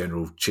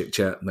 general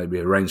chit-chat, maybe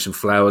arrange some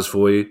flowers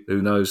for you,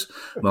 who knows,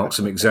 mark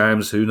some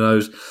exams, who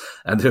knows.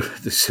 And it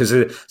says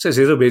here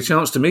there'll be a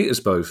chance to meet us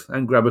both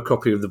and grab a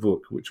copy of the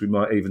book, which we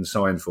might even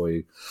sign for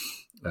you.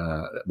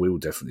 We will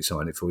definitely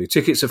sign it for you.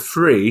 Tickets are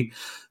free,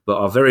 but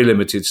are very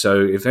limited. So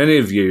if any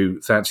of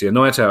you fancy a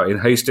night out in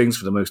Hastings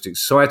for the most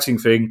exciting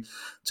thing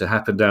to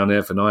happen down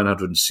there for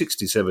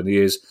 967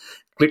 years,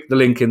 click the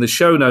link in the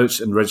show notes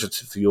and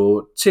register for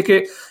your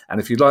ticket. And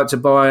if you'd like to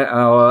buy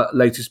our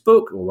latest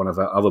book or one of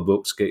our other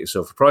books, get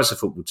yourself a Price of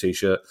Football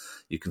t-shirt.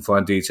 You can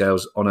find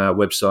details on our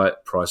website,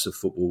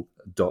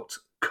 priceoffootball.com.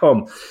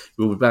 gmail.com.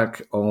 We'll be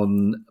back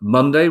on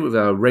Monday with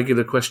our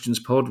regular questions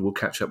pod. We'll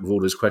catch up with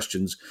all those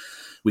questions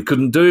we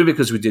couldn't do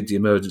because we did the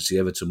emergency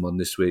Everton one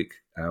this week.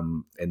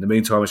 In the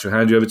meantime, I shall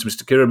hand you over to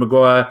Mr. Kieran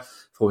Maguire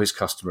for his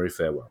customary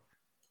farewell.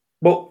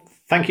 Well,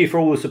 thank you for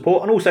all the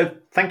support, and also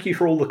thank you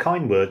for all the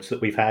kind words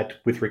that we've had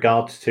with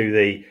regards to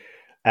the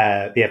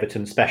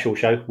Everton special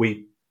show.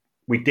 We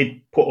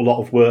did put a lot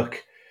of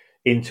work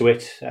into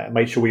it,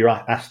 made sure we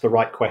asked the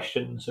right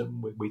questions,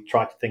 and we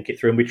tried to think it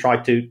through, and we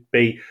tried to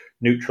be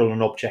neutral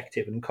and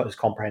objective and as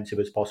comprehensive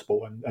as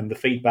possible. And the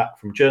feedback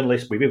from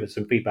journalists, we've even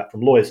some feedback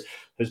from lawyers,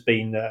 has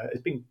been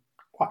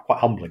quite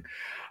humbling.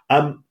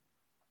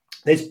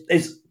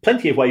 There's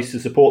plenty of ways to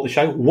support the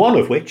show, one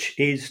of which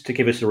is to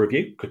give us a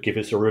review. Could give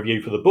us a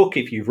review for the book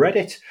if you've read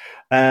it.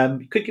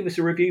 Could give us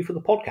a review for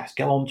the podcast.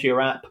 Go onto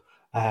your app.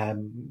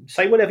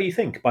 Say whatever you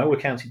think. By all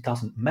accounts, it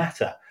doesn't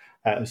matter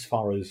as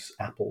far as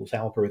Apple's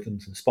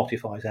algorithms and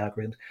Spotify's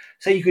algorithms.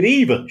 So you could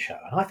even show,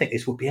 and I think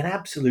this would be an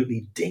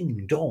absolutely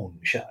ding-dong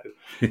show,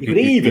 you could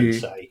even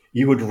say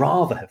you would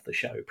rather have the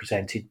show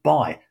presented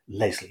by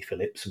Leslie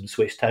Phillips and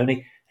Swiss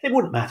Tony. It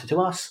wouldn't matter to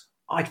us.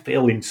 I'd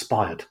feel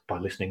inspired by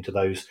listening to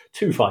those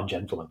two fine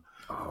gentlemen.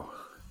 Oh,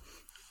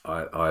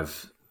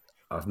 I've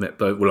met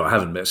both. Well, I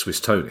haven't met Swiss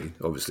Tony,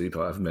 obviously,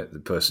 but I've met the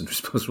person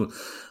responsible.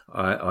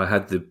 I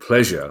had the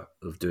pleasure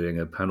of doing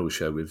a panel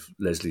show with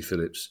Leslie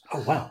Phillips.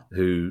 Oh, wow.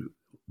 Who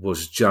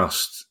was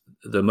just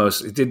the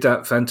most... He did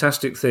that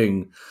fantastic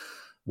thing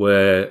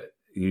where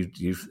you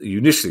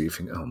initially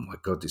think, oh, my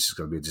God, this is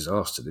going to be a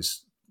disaster,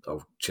 this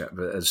old chap.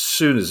 But as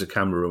soon as the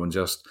camera on,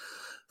 just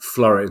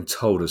flurried and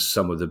told us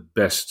some of the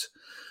best,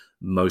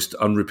 most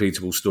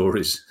unrepeatable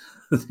stories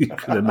you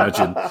can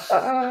imagine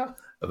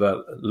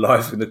about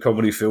life in the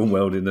comedy film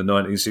world in the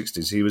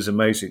 1960s. He was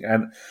amazing.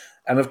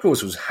 And of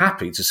course, was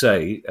happy to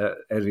say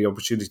at the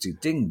opportunity,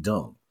 ding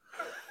dong.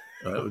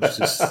 Which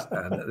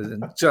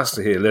and just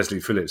to hear Leslie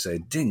Phillips say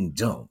ding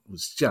dong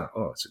was just,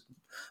 it's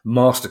a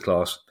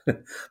masterclass.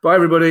 Bye,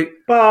 everybody.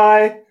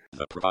 Bye.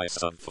 The price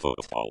of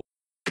football.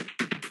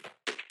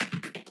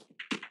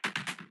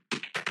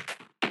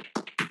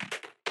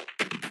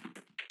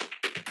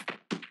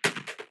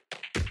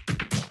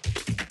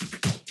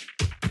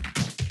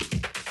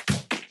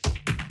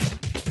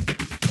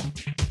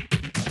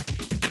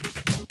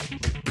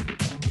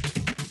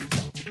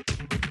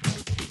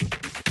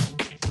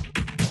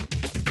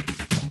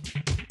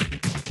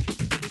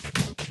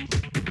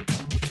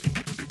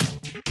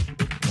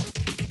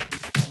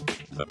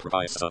 The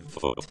price of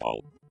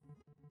football.